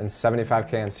GNUS and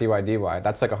 75K on CYDY,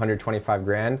 that's like 125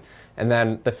 grand. And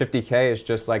then the 50K is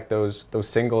just like those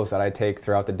singles that I take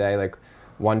throughout the day, like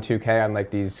 1-2K on like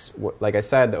these, like I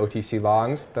said, the OTC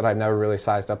longs that I never really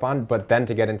sized up on, but then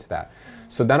to get into that.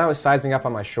 So then I was sizing up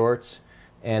on my shorts,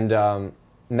 and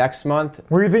next month...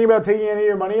 Were you thinking about taking any of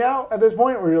your money out at this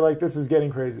point, or you're like, this is getting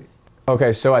crazy?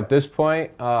 Okay, so at this point,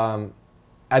 I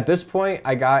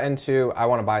got into I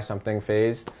want to buy something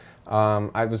phase.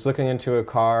 I was looking into a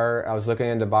car. I was looking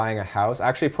into buying a house. I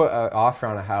actually put an offer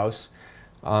on a house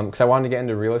because I wanted to get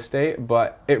into real estate,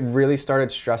 but it really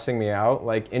started stressing me out.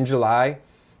 Like in July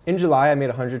I made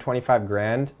 125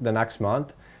 grand the next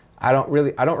month. I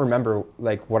don't remember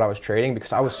like what I was trading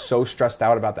because I was so stressed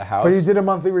out about the house. But you did a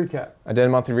monthly recap. I did a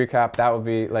monthly recap. That would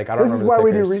be like, I don't remember the This is why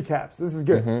we do recaps. This is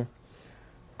good. Mm-hmm.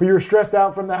 But you were stressed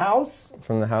out from the house?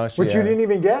 From the house, which you didn't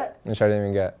even get? Which I didn't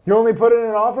even get. You only put in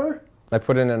an offer? I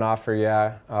put in an offer,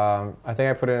 yeah. I think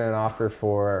I put in an offer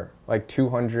for like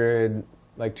 200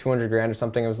 grand or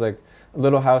something. It was like a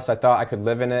little house. I thought I could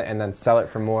live in it and then sell it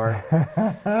for more.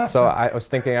 So I was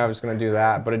thinking I was going to do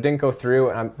that, but it didn't go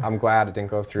through, and I'm glad it didn't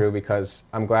go through because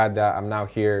I'm glad that I'm now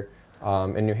here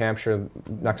in New Hampshire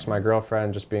next to my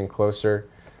girlfriend, just being closer.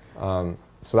 So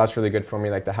that's really good for me.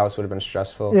 Like the house would have been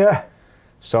stressful. Yeah.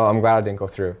 So I'm glad it didn't go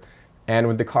through. And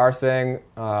with the car thing,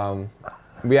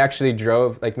 we actually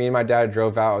drove, like me and my dad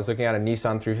drove out. I was looking at a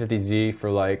Nissan 350Z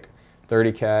for like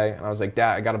 $30K. And I was like,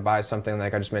 Dad, I got to buy something.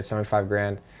 Like I just made 75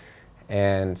 grand.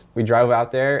 And we drove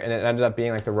out there and it ended up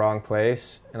being like the wrong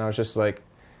place. And I was just like,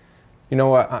 you know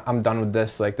what? I'm done with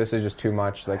this. Like this is just too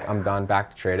much. Like I'm done, back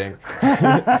to trading.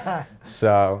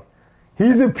 So.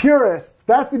 He's a purist.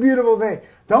 That's the beautiful thing.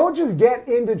 Don't just get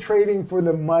into trading for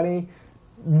the money.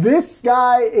 This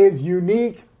guy is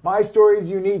unique. My story is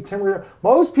unique.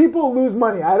 Most people lose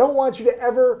money. I don't want you to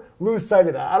ever lose sight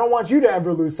of that. I don't want you to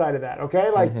ever lose sight of that, okay?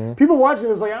 Like, people watching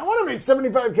this like, I want to make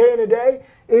 75K in a day.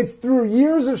 It's through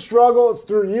years of struggle. It's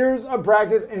through years of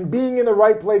practice and being in the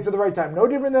right place at the right time. No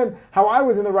different than how I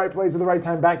was in the right place at the right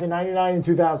time back in 99 and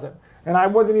 2000. And I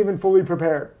wasn't even fully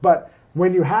prepared. But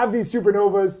when you have these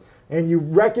supernovas and you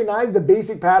recognize the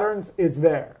basic patterns, it's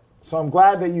there. So I'm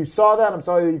glad that you saw that.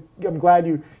 I'm glad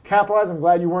you capitalized. I'm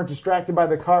glad you weren't distracted by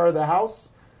the car or the house.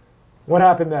 What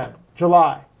happened then?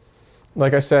 July.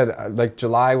 Like I said, like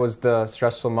July was the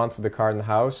stressful month with the car and the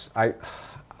house. I'm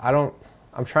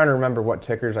trying to remember what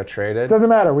tickers I traded. Doesn't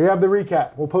matter. We have the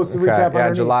recap. We'll post the recap.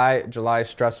 Yeah, July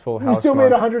stressful house. You still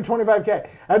made 125K.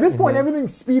 At this point,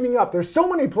 everything's speeding up. There's so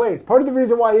many plays. Part of the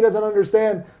reason why he doesn't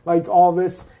understand like all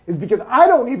this is because I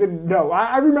don't even know.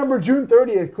 I remember June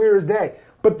 30th clear as day.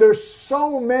 But there's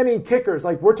so many tickers.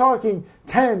 Like we're talking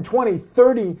 10, 20,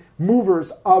 30 movers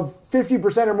of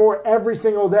 50% or more every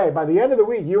single day. By the end of the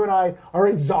week, you and I are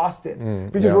exhausted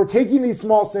because we're taking these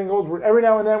small singles. Every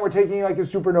now and then we're taking like a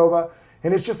supernova.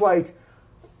 And it's just like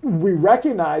we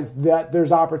recognize that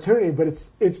there's opportunity, but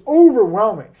it's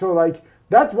overwhelming. So like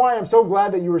that's why I'm so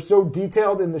glad that you were so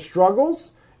detailed in the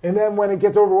struggles. And then when it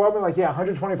gets overwhelming, like,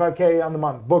 125K on the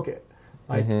month, book it.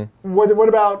 Like, what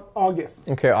about August?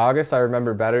 Okay, August I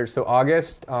remember better. So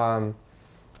August I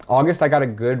got a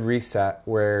good reset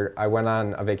where I went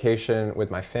on a vacation with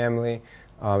my family,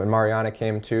 and Mariana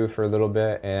came too for a little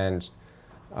bit, and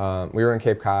we were in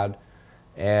Cape Cod,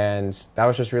 and that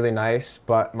was just really nice.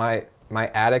 But my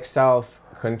addict self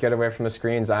couldn't get away from the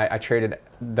screens. I traded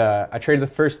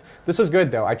the first. This was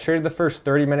good though. I traded the first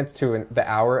 30 minutes to the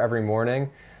hour every morning,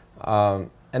 and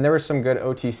there were some good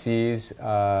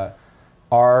OTCs.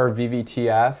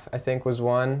 RVVTF, I think, was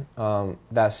one.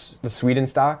 That's the Sweden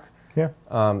stock. Yeah.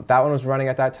 That one was running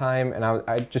at that time, and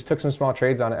I just took some small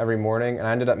trades on it every morning, and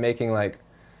I ended up making like,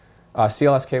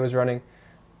 CLSK was running.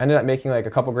 I ended up making like a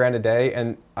couple grand a day,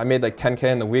 and I made like 10K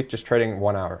in the week just trading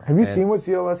 1 hour. Have you seen what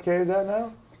CLSK is at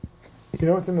now? Do you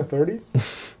know it's in the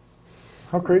 30s?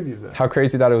 How crazy is that? How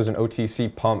crazy that it was an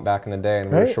OTC pump back in the day,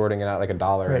 and we were shorting it at like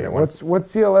 $1. Right. What's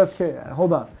CLSK at?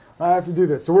 Hold on. I have to do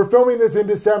this. So we're filming this in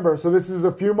December, so this is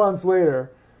a few months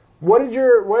later. What did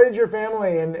your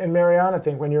family and Mariana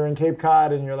think when you're in Cape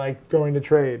Cod and you're like going to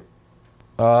trade?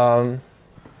 Honestly,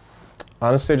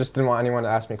 I just didn't want anyone to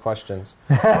ask me questions.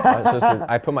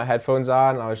 I put my headphones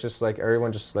on, and I was just like,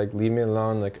 everyone just like leave me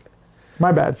alone. Like,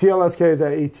 my bad. CLSK is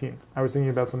at 18. I was thinking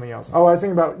about something else. Oh, I was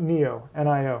thinking about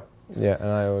NIO. Yeah,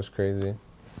 NIO was crazy.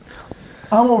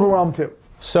 I'm overwhelmed too.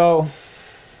 So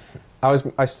I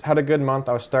had a good month.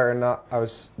 I was starting up. I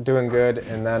was doing good,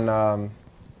 and then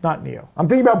not NIO. I'm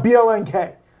thinking about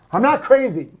BLNK. I'm not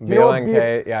crazy.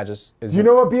 BLNK, yeah, just is. You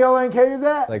know what BLNK is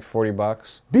at? Like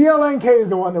 $40. BLNK is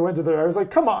the one that went to there. I was like,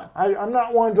 come on. I'm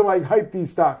not one to like hype these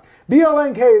stocks.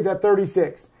 BLNK is at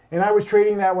 36, and I was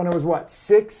trading that when it was what,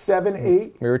 6, 7,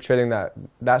 8. We were trading that.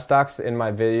 That stock's in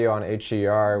my video on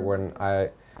HER when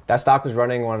that stock was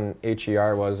running when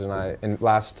HER was, and in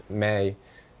last May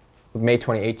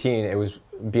 2018,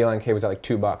 BLNK was at like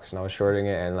 $2, and I was shorting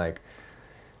it, and like,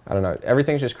 I don't know,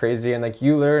 everything's just crazy, and like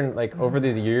you learn like over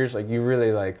these years, like you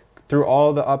really like through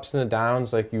all the ups and the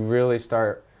downs, like you really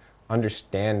start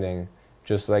understanding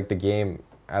just like the game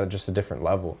at just a different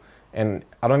level. And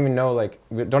I don't even know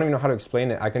how to explain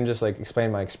it. I can just like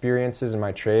explain my experiences and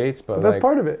my trades, but that's like,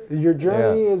 part of it. Your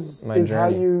journey is journey. How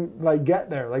you like get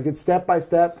there. Like it's step by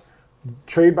step,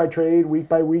 trade by trade, week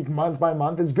by week, month by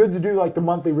month. It's good to do like the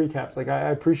monthly recaps. Like I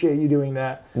appreciate you doing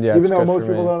that. Yeah, even though most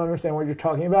people don't understand what you're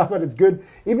talking about, but it's good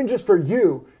even just for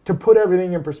you to put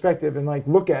everything in perspective and like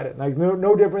look at it. Like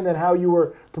no different than how you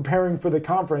were preparing for the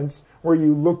conference where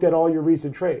you looked at all your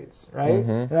recent trades, right?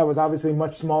 And that was obviously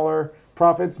much smaller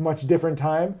profits, much different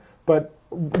time. But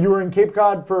you were in Cape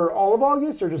Cod for all of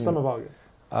August or just some of August?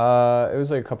 It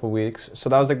was like a couple weeks. So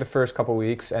that was like the first couple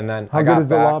weeks, and then How I got good is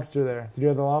back. the lobster there? Did you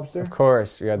have the lobster? Of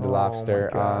course, you had the lobster.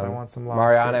 Oh my God, I want some lobster.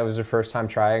 Mariana, it was her first time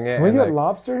trying it. Can we and get like,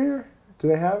 lobster here? Do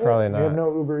they have it? Probably We not. have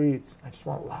no Uber Eats. I just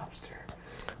want lobster.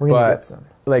 We're gonna get some.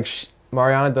 Like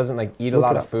Mariana doesn't like eat a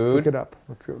lot of food. Look it up.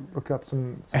 Let's go look up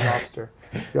some lobster.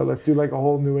 Yo, let's do like a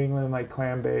whole New England like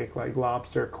clam bake, like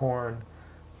lobster, corn.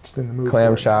 Just in the mood.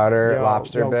 Clam for it. chowder,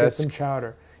 lobster get bisque. some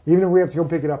chowder. Even if we have to go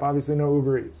pick it up, obviously no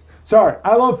Uber Eats. Sorry,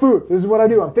 I love food. This is what I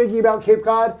do. I'm thinking about Cape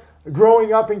Cod.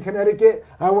 Growing up in Connecticut,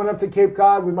 I went up to Cape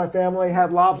Cod with my family,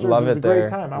 had lobsters. Love it was it a great there.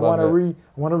 time. I Love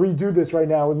want to redo this right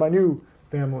now with my new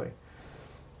family.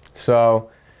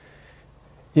 So,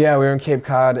 yeah, we were in Cape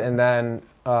Cod, and then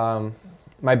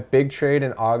my big trade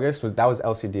in August was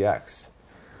LCDX.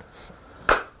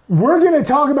 We're going to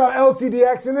talk about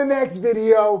LCDX in the next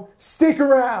video. Stick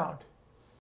around.